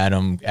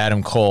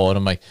 Adam Cole." And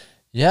I'm like,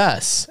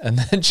 "Yes." And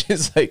then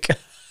she's like,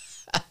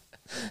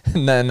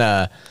 and then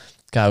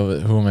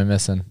God, who am I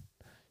missing?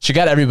 She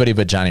got everybody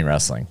but Johnny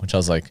Wrestling, which I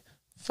was like,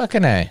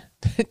 "Fucking A."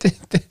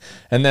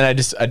 And then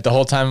the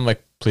whole time I'm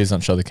like, "Please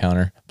don't show the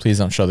counter. Please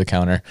don't show the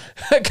counter."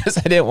 Because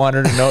I didn't want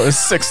her to know it was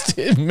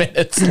 16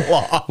 minutes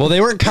long. Well, they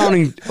weren't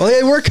counting. Well,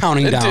 they were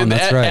counting down.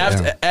 That's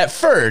right. At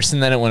first,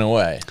 and then it went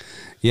away.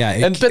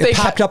 Yeah, but they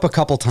popped up a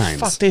couple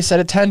times. Fuck, they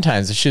said it 10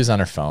 times. She was on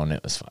her phone.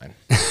 It was fine.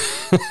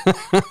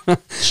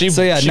 She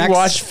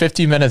watched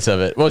 50 minutes of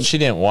it. Well, she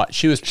didn't watch.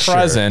 She was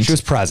present. She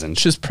was present.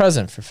 She was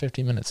present for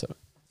 50 minutes of it.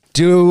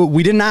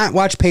 We did not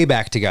watch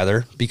Payback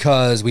together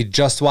because we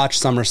just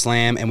watched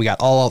SummerSlam and we got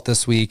All Out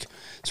this week.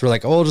 So we're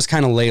like, we'll just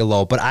kind of lay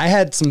low. But I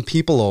had some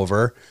people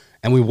over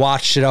and we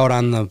watched it out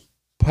on the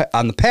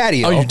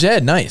patio. Oh, you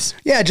did? Nice.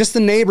 Yeah, just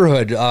the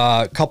neighborhood.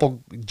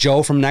 Couple,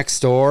 Joe from next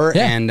door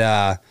and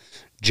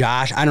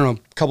Josh. I don't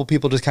know, a couple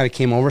people just kind of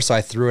came over, so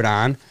I threw it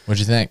on. What'd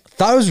you think?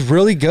 Thought it was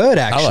really good,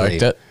 actually. I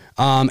liked it.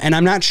 And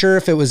I'm not sure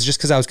if it was just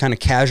because I was kind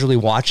of casually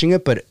watching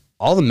it, but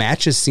all the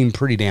matches seemed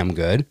pretty damn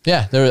good.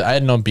 Yeah, I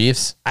had no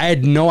beefs. I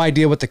had no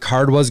idea what the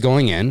card was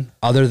going in,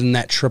 other than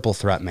that triple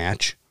threat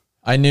match.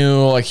 I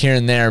knew here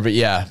and there, but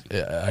yeah,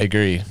 I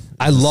agree.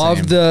 I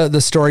loved the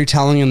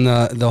storytelling and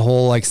the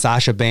whole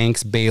Sasha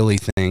Banks Bailey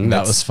thing.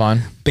 That was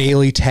fun.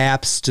 Bailey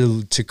taps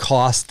to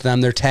cost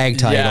them their tag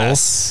titles.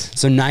 Yes.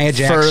 So Nia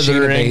Jax,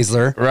 Shayna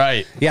Baszler.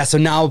 Right. Yeah. So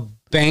now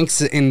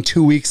Banks in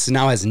 2 weeks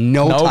now has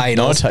no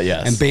titles.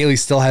 Yes. And Bailey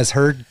still has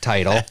her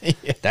title.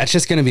 Yeah. That's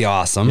just going to be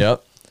awesome.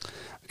 Yep.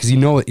 Because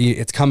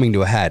it's coming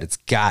to a head. It's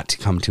got to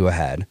come to a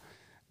head.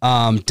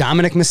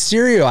 Dominic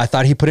Mysterio, I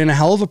thought he put in a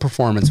hell of a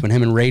performance when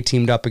him and Ray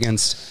teamed up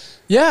against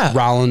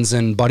Rollins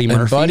and Buddy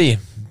Murphy.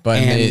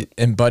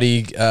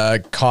 Buddy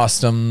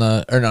cost him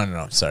the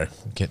no, sorry.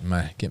 Getting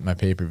my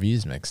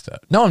pay-per-views mixed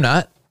up. No, I'm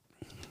not.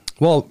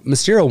 Well,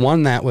 Mysterio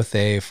won that with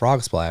a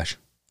frog splash.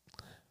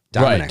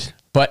 Dominic. Right.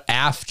 But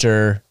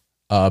after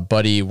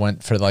Buddy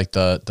went for like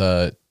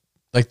the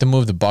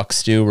move the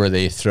Bucks do where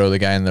they throw the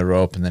guy in the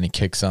rope and then he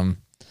kicks him.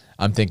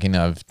 I'm thinking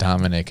of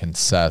Dominic and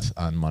Seth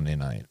on Monday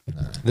night.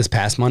 This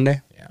past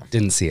Monday? Yeah.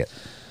 Didn't see it.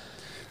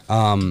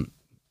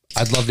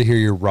 I'd love to hear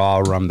your Raw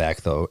run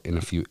back though in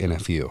a few.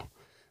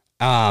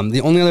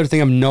 The only other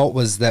thing of note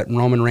was that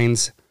Roman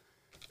Reigns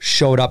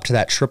showed up to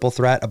that triple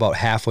threat about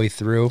halfway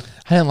through.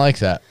 I didn't like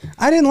that.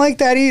 I didn't like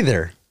that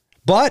either.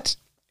 But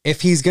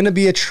if he's going to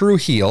be a true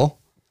heel,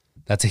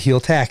 that's a heel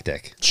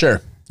tactic.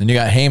 Sure. Then you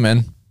got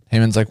Heyman.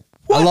 Heyman's like,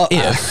 what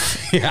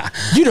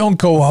if you don't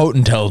go out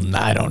until,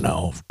 I don't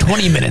know,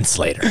 20 minutes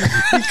later?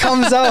 He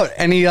comes out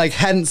and he like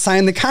hadn't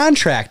signed the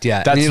contract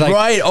yet. That's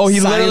right. Oh,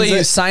 he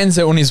literally signs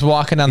it when he's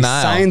walking down the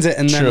aisle. Signs it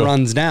and then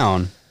runs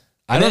down.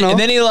 I don't know. And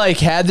then he like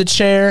had the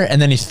chair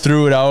and then he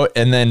threw it out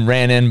and then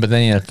ran in, but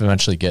then he ended up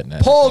eventually getting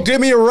it. Paul, give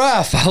me a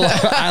ref.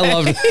 I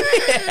love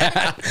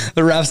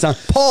the ref's down.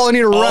 Paul, I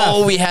need a ref.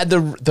 Oh, we had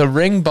the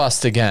ring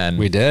bust again.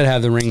 We did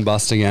have the ring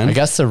bust again. I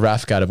guess the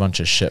ref got a bunch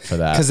of shit for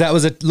that. Because that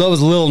was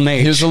Lil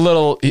Nate. He was a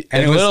little,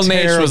 and Lil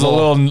Nate was a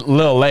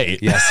little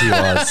late. Yes, he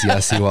was.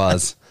 Yes, he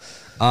was.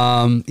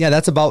 Yeah,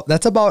 that's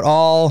about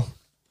all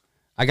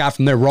I got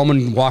from there.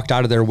 Roman walked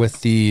out of there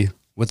with the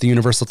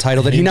Universal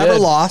title that he never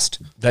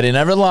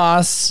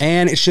lost.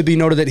 And it should be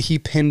noted that he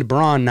pinned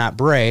Braun, not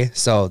Bray.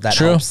 So that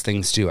helps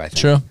things too, I think.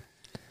 True.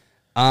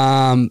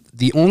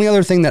 The only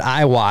other thing that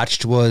I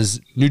watched was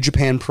New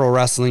Japan Pro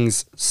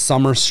Wrestling's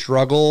Summer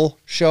Struggle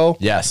show.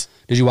 Yes.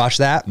 Did you watch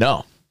that?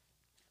 No.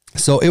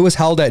 So it was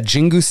held at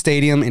Jingu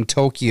Stadium in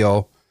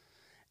Tokyo,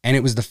 and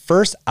it was the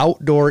first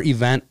outdoor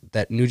event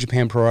that New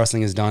Japan Pro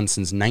Wrestling has done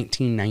since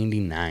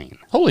 1999.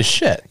 Holy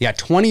shit. Yeah,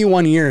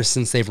 21 years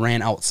since they've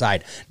ran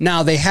outside.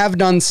 Now, they have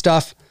done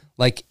stuff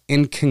like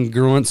in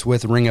congruence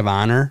with Ring of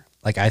Honor.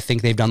 Like, I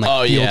think they've done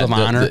like Field of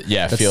Honor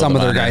that some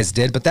of their guys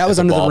did, but that was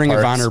under the Ring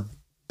of Honor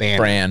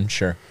brand.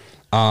 Sure.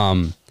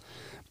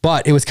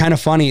 But it was kind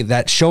of funny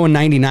that show in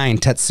 99,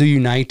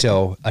 Tetsuya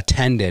Naito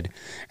attended,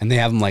 and they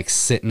have him like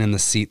sitting in the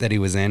seat that he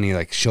was in. He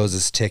like shows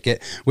his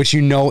ticket, which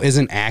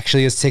isn't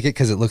actually his ticket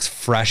because it looks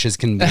fresh as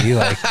can be.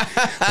 Like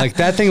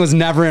that thing was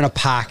never in a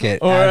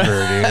pocket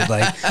ever, dude.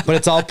 Like, but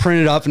it's all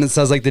printed up and it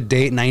says like the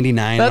date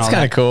 99. That's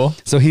kind of cool.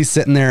 So he's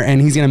sitting there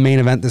and he's gonna main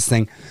event this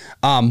thing.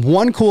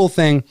 One cool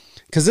thing,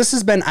 because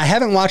I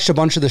haven't watched a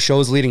bunch of the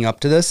shows leading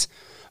up to this,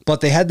 but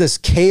they had this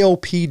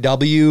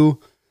KOPW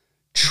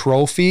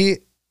trophy.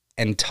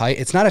 And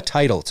it's not a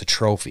title, it's a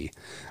trophy.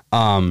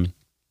 But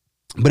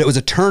it was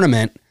a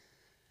tournament,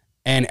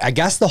 and I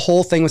guess the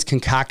whole thing was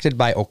concocted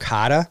by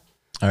Okada.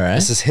 All right.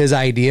 This is his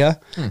idea.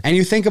 And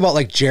you think about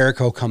like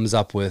Jericho comes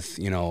up with,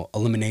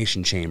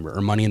 Elimination Chamber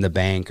or Money in the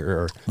Bank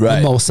or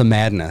Mimosa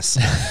Madness.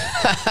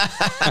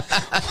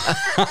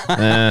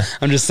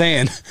 I'm just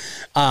saying.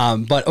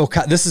 But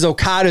this is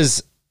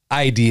Okada's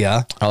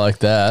idea. I like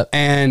that.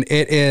 And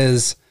it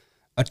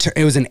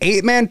was an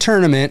 8-man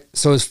tournament,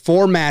 so it was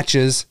 4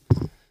 matches.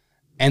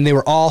 And they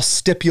were all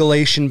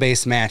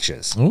stipulation-based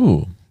matches.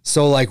 Ooh.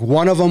 So, like,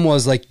 one of them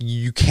was, like,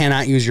 you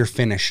cannot use your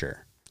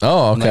finisher.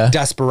 Oh, okay. Like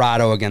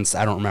Desperado against,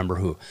 I don't remember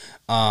who.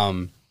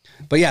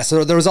 But, yeah,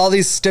 so there was all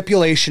these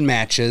stipulation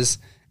matches.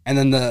 And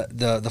then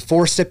the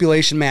 4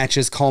 stipulation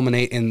matches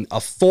culminate in a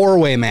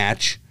 4-way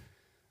match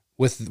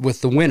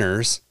with the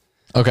winners.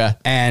 Okay.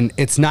 And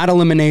it's not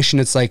elimination.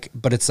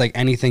 But it's like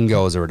anything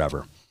goes or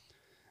whatever.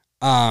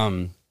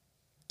 And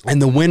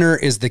the winner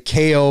is the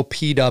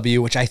KOPW,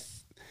 which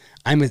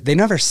they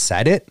never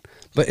said it,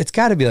 but it's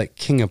got to be like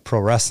King of Pro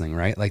Wrestling,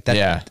 right? Like that,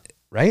 yeah.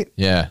 Right?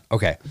 Yeah.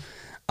 Okay.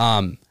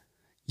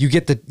 You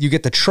get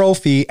the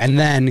trophy, and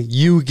then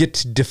you get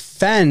to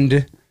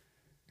defend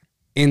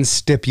in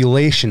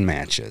stipulation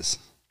matches.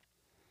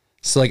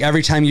 So like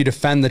every time you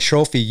defend the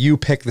trophy, you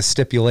pick the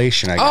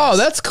stipulation, I guess. Oh,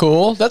 that's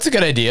cool. That's a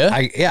good idea.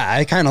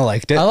 I kind of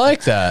liked it. I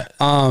like that.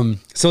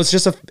 So it's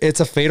just it's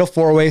a fatal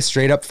 4-way,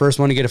 straight up. First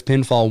one to get a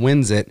pinfall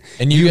wins it.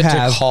 And you get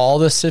to call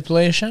the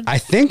stipulation? I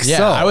think so.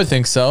 Yeah, I would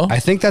think so. I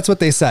think that's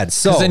what they said.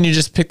 So then you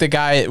just pick the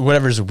guy,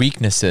 whatever his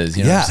weakness is.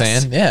 You know what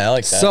I'm saying? Yeah, I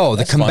like that. So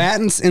the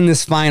combatants in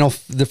this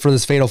for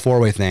this fatal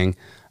 4-way thing,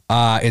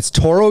 it's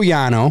Toru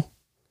Yano,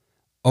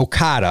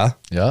 Okada,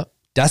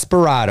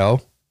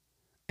 Desperado,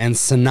 and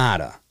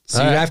Sonata.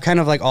 So you have kind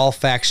of like all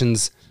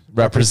factions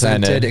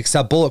represented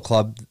except Bullet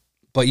Club,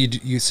 but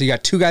you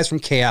got 2 guys from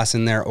Chaos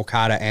in there,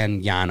 Okada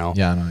and Yano.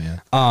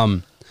 Yeah.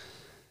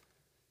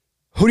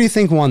 Who do you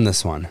think won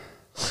this one?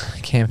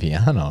 It can't be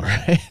Yano,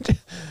 right?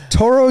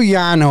 Toru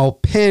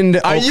Yano pinned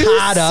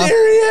Okada. Are you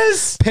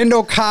serious? Pinned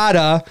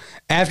Okada,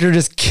 after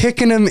just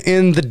kicking him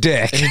in the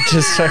dick. He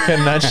just took a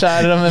nut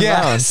shot at him and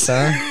Yes. bounced,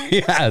 huh?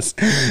 Yes.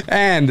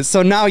 And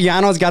so now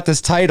Yano's got this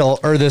title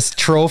or this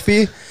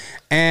trophy,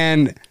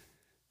 and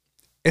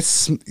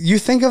it's, you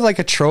think of like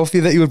a trophy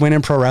that you would win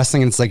in pro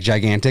wrestling and it's like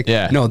gigantic.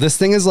 Yeah. No, this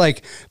thing is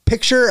like,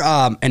 picture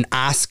an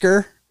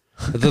Oscar,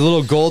 the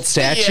little gold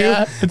statue.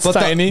 Yeah, it's but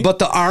tiny. but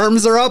the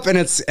arms are up and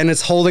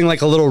it's holding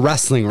like a little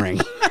wrestling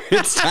ring.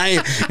 It's tiny.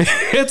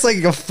 It's like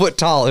a foot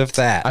tall, if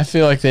that. I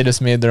feel like they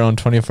just made their own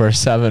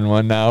 24/7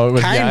 one now.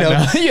 With Kind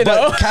Yano, of. you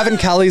know? But Kevin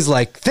Kelly's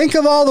like, think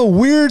of all the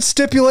weird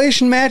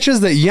stipulation matches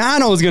that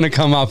Yano's going to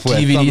come up with.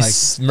 I'm DVD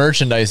like,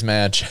 merchandise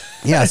match.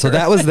 yeah, so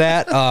that was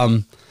that.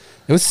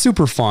 It was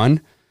super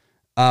fun.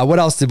 What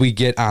else did we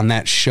get on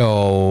that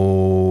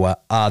show?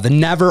 The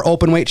Never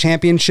Openweight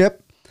Championship.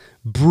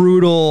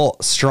 Brutal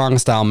strong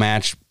style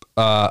match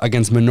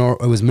against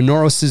Minoru. It was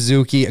Minoru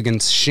Suzuki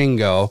against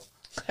Shingo.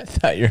 I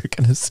thought you were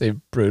going to say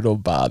brutal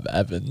Bob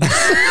Evans.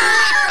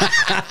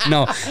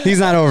 No, he's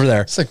not over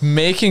there. It's like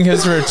making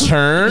his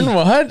return.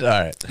 What? All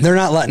right. They're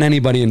not letting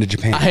anybody into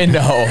Japan. I know.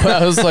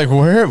 I was like,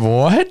 where?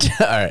 What?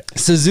 All right.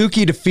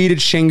 Suzuki defeated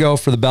Shingo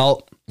for the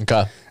belt.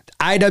 Okay.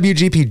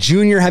 IWGP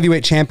Junior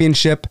Heavyweight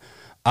Championship.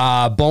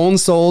 Bone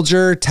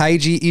Soldier,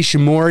 Taiji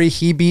Ishimori,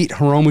 he beat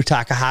Hiromu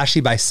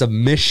Takahashi by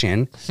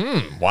submission.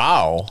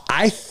 Wow.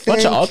 I think,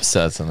 Bunch of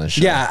upsets on this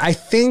show. yeah, I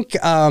think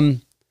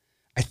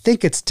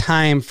it's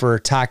time for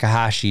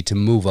Takahashi to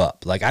move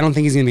up. Like, I don't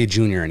think he's going to be a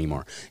junior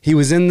anymore. He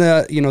was in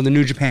the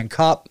New Japan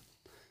Cup,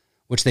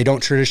 which they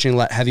don't traditionally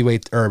let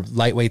heavyweight or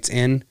lightweights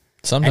in.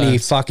 Sometimes. And he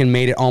fucking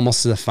made it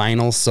almost to the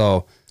finals.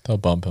 So They'll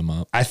bump him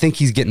up. I think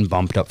he's getting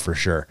bumped up for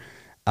sure.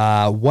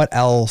 What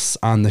else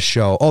on the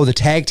show? Oh, the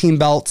tag team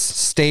belts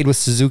stayed with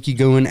Suzuki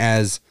Gun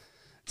as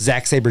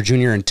Zack Sabre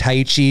Jr. and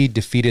Taichi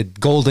defeated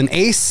Golden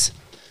Ace.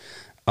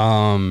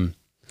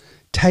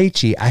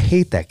 Taichi, I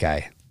hate that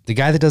guy. The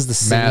guy that does the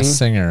singing. Mass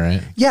singer,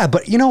 right? Yeah,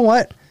 but you know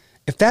what?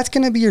 If that's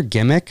going to be your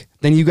gimmick,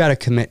 then you got to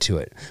commit to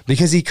it,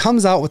 because he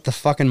comes out with the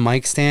fucking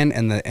mic stand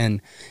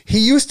and he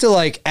used to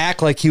like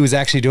act like he was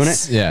actually doing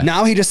it. Yeah.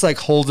 Now he just like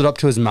holds it up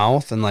to his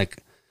mouth and like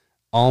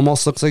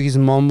almost looks like he's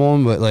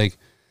mumbling, but like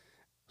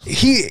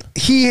he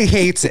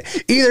hates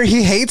it. Either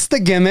he hates the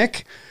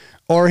gimmick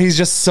or he's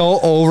just so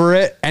over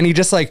it and he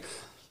just like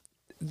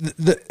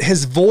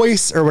his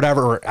voice or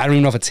whatever, or I don't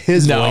even know if it's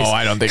his No, voice.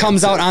 I don't think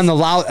comes it's out his. on the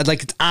loud,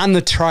 like it's on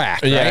the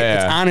track, right?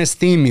 Yeah. It's on his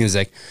theme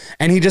music,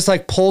 and he just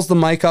like pulls the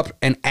mic up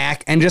and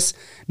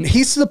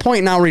he's to the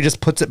point now where he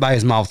just puts it by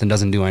his mouth and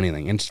doesn't do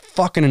anything, and just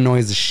fucking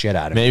annoys the shit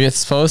out of me. Maybe it's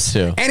supposed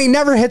to. And he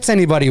never hits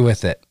anybody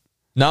with it.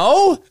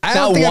 No? I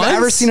don't think I've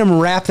ever seen him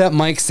wrap that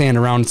mic stand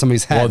around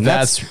somebody's head. Well, And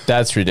that's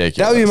ridiculous.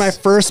 that would be my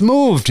first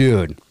move,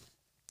 dude.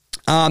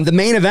 The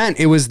main event,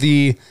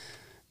 the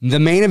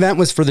main event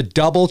was for the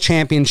double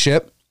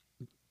championship.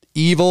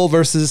 Evil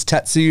versus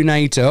Tetsuya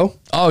Naito.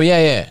 Oh,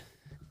 yeah.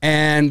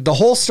 And the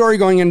whole story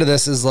going into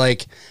this is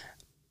like,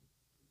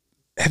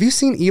 have you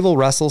seen Evil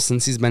wrestle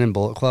since he's been in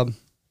Bullet Club?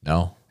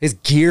 No. His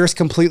gear's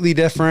completely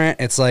different.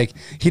 It's like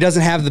he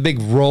doesn't have the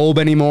big robe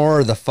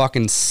anymore or the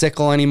fucking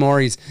sickle anymore.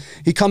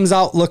 He comes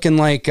out looking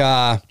like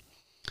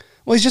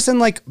he's just in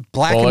like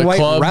black Bullet and white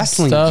Club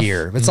wrestling stuff?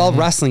 gear. It's all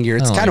wrestling gear.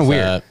 It's I don't kind of like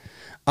weird.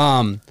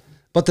 that.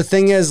 But the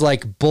thing is,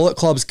 like, Bullet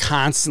Clubs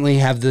constantly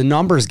have the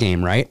numbers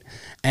game, right?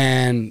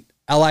 And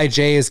LIJ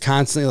is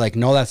constantly like,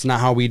 no, that's not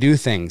how we do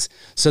things.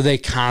 So they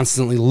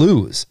constantly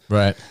lose.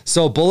 Right.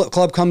 So Bullet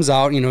Club comes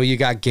out, you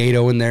got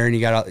Gato in there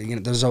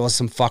and there's always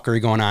some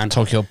fuckery going on.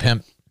 Tokyo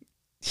Pimp.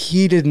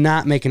 He did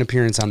not make an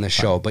appearance on this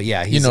show, but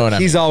yeah, he's what I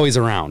mean. always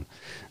around.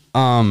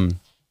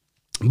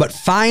 But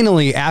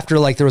finally, after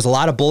like there was a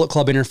lot of Bullet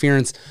Club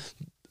interference,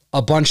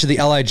 a bunch of the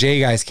LIJ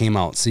guys came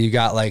out. So you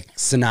got like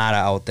Sonata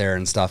out there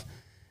and stuff.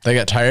 They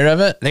got tired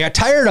of it? They got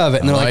tired of it,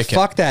 and they're like, like it.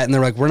 fuck that. And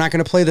they're like, we're not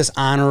going to play this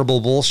honorable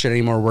bullshit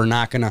anymore. We're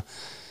going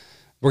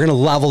to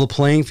level the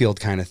playing field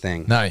kind of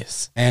thing.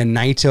 Nice. And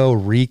Naito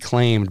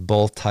reclaimed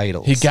both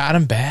titles. He got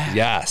him back.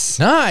 Yes.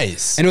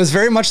 Nice. And it was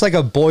very much like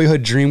a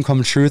boyhood dream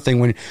come true thing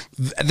when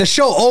the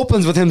show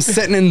opens with him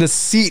sitting in the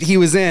seat he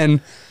was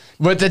in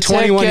With the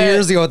 21 ticket.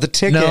 years ago at the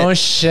ticket. No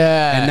shit.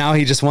 And now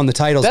he just won the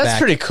titles That's back.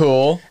 pretty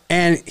cool.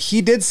 And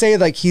he did say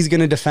like he's going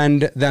to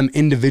defend them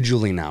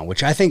individually now,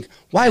 which I think,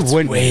 why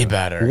wouldn't way you?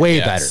 better. Way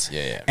Yes. better.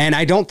 Yeah. And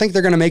I don't think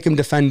they're going to make him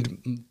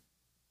defend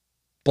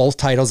both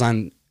titles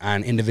on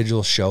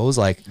individual shows.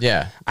 Like,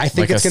 Yeah. I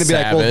think Like it's a going to be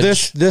like, well,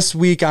 Savage. this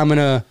week I'm going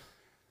to,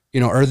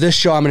 or this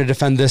show I'm going to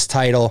defend this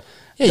title.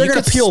 Yeah, they're you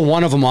going to could peel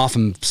one of them off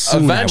him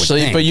soon,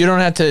 Eventually, but you don't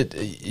have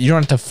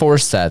to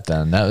force that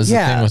then. That was the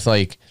Yeah. thing with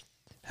like,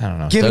 I don't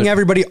know. giving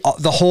everybody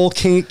the whole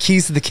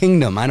keys to the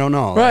kingdom. I don't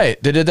know.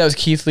 Right. They did that with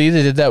Keith Lee.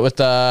 They did that with,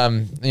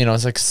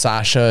 it's like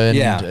Sasha and,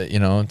 Yeah.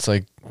 it's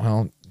like,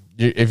 well,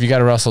 if you got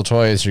to wrestle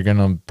twice, you're going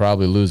to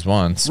probably lose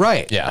once.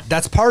 Right. Yeah.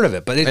 That's part of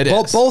it. But It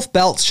is. both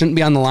belts shouldn't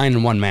be on the line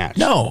in one match.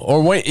 No,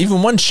 or wait,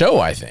 even one show,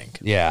 I think.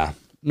 Yeah.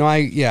 No, I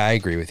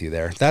agree with you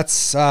there.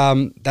 That's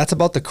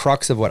about the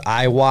crux of what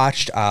I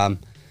watched.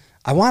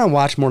 I want to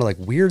watch more like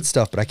weird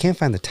stuff, but I can't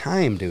find the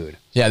time, dude.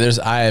 Yeah,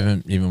 I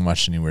haven't even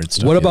watched any weird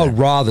stuff. What about either.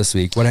 Raw this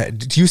week?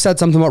 You said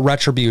something about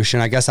Retribution.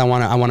 I guess I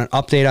want an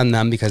update on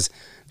them because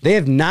they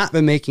have not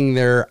been making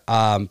their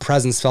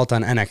presence felt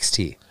on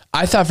NXT.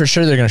 I thought for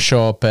sure they're going to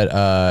show up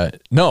at,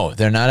 no,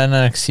 they're not on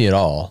NXT at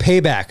all.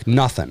 Payback,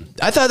 nothing.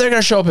 I thought they're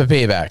going to show up at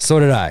Payback. So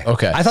did I.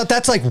 Okay. I thought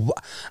that's like,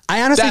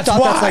 I honestly That's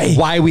thought that's why. like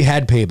why we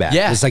had Payback.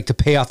 Yeah. It's like to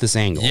pay off this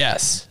angle.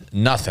 Yes,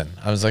 nothing.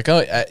 I was like, oh,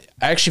 I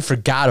actually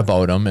forgot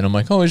about him, and I'm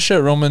like, holy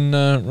shit, Roman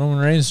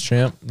Reigns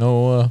champ,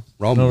 no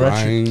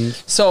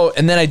Reigns. So,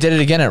 and then I did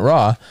it again at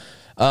Raw.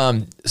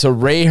 So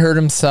Ray hurt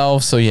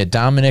himself. So yeah,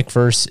 Dominic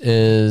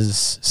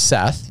versus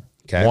Seth,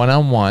 Okay.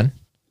 1-on-1,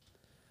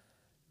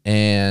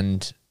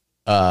 and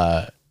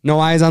No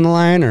eyes on the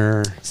line,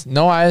 or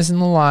no eyes in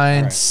the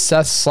line. right.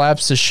 Seth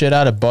slaps the shit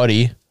out of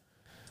Buddy.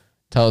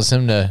 Tells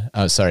him to,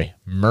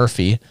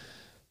 Murphy.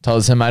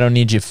 Tells him, I don't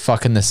need you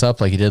fucking this up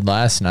like you did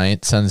last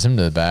night. Sends him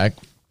to the back.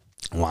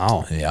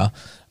 wow. Yeah.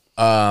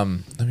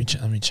 Let me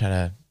try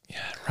to.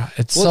 Yeah.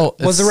 It's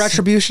Was there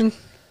Retribution?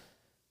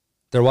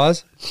 There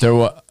was. There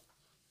was.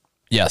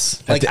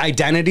 Yes. Like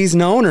identities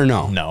known or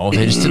no? No,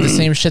 they just did the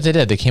same shit they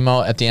did. They came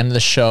out at the end of the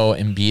show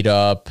and beat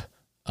up.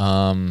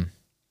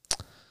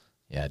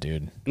 Yeah,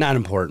 dude. Not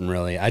important,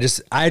 really. I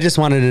just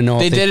wanted to know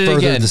They if did they it furthered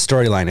again. the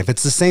storyline. If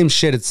it's the same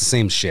shit, it's the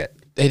same shit.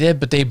 They did,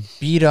 but they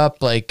beat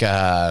up like. Who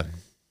the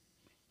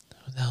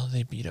hell did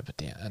they beat up at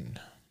the end?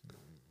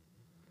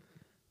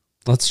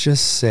 Let's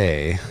just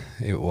say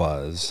it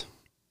was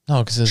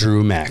No, because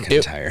Drew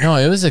McIntyre. No,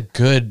 it was a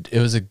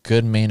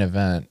good main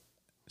event.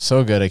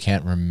 So good I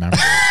can't remember.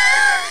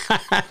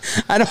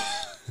 I don't.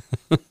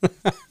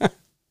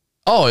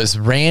 Oh, it's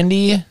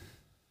Randy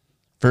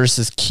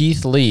versus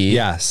Keith Lee.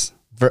 Yes.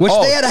 Which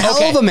they had a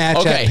hell of a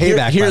match at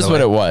Payback. Here's by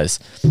the what way. it was.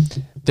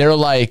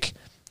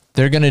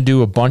 They're going to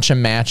do a bunch of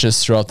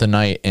matches throughout the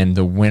night, and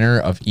the winner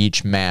of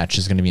each match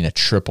is going to be in a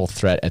triple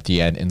threat at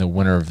the end, and the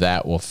winner of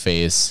that will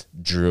face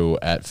Drew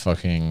at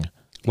fucking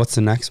What's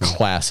the next one?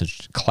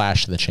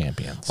 Clash of the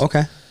Champions.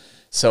 Okay.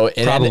 So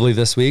it Probably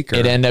this week. Or?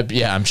 It ended up,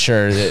 yeah, I'm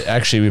sure.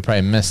 Actually, we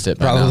probably missed it.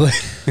 by now.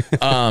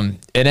 Probably.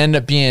 It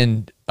ended up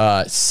being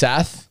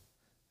Seth,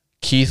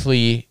 Keith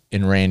Lee,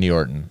 and Randy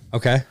Orton.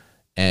 Okay.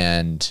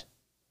 And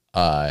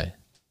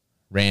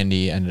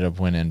Randy ended up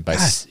winning by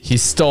he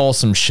stole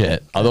some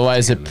shit.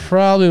 Otherwise, it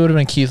probably would have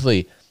been Keith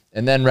Lee.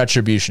 And then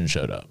Retribution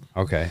showed up.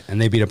 Okay. And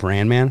they beat up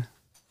Randman?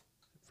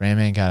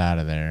 Randman got out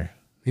of there.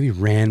 Maybe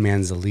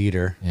Randman's the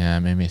leader. Yeah,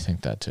 it made me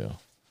think that too.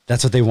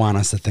 That's what they want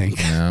us to think.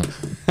 Yeah.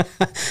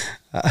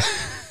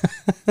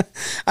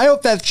 I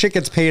hope that shit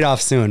gets paid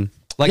off soon.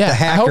 Like Yeah, the I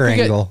hope hacker we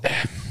get- angle.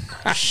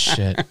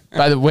 Shit.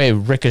 By the way,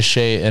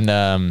 Ricochet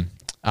and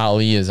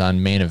Ali is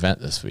on main event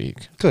this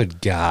week.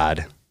 Good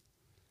God.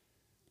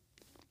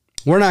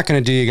 We're not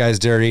going to do you guys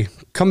dirty.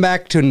 Come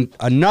back to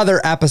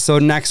another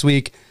episode next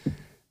week.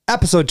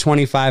 Episode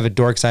 25 at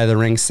Dork Side of the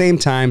Ring. Same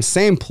time,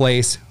 same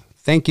place.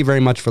 Thank you very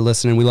much for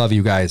listening. We love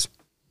you guys.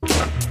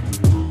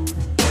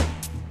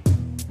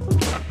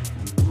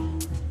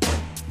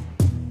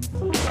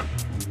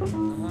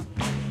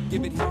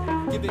 Give it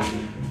here, give it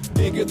here.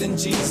 Bigger than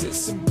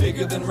Jesus, and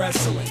bigger than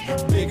wrestling,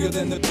 bigger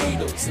than the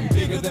Beatles, and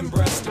bigger than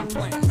breast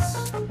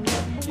implants.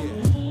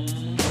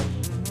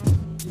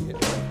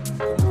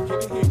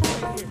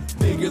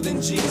 Bigger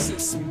than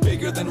Jesus, and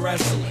bigger than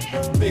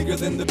wrestling, bigger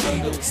than the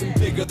Beatles, and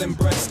bigger than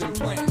breast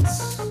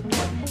implants.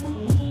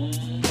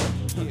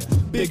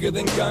 Bigger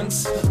than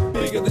guns,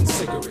 bigger than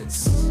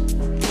cigarettes.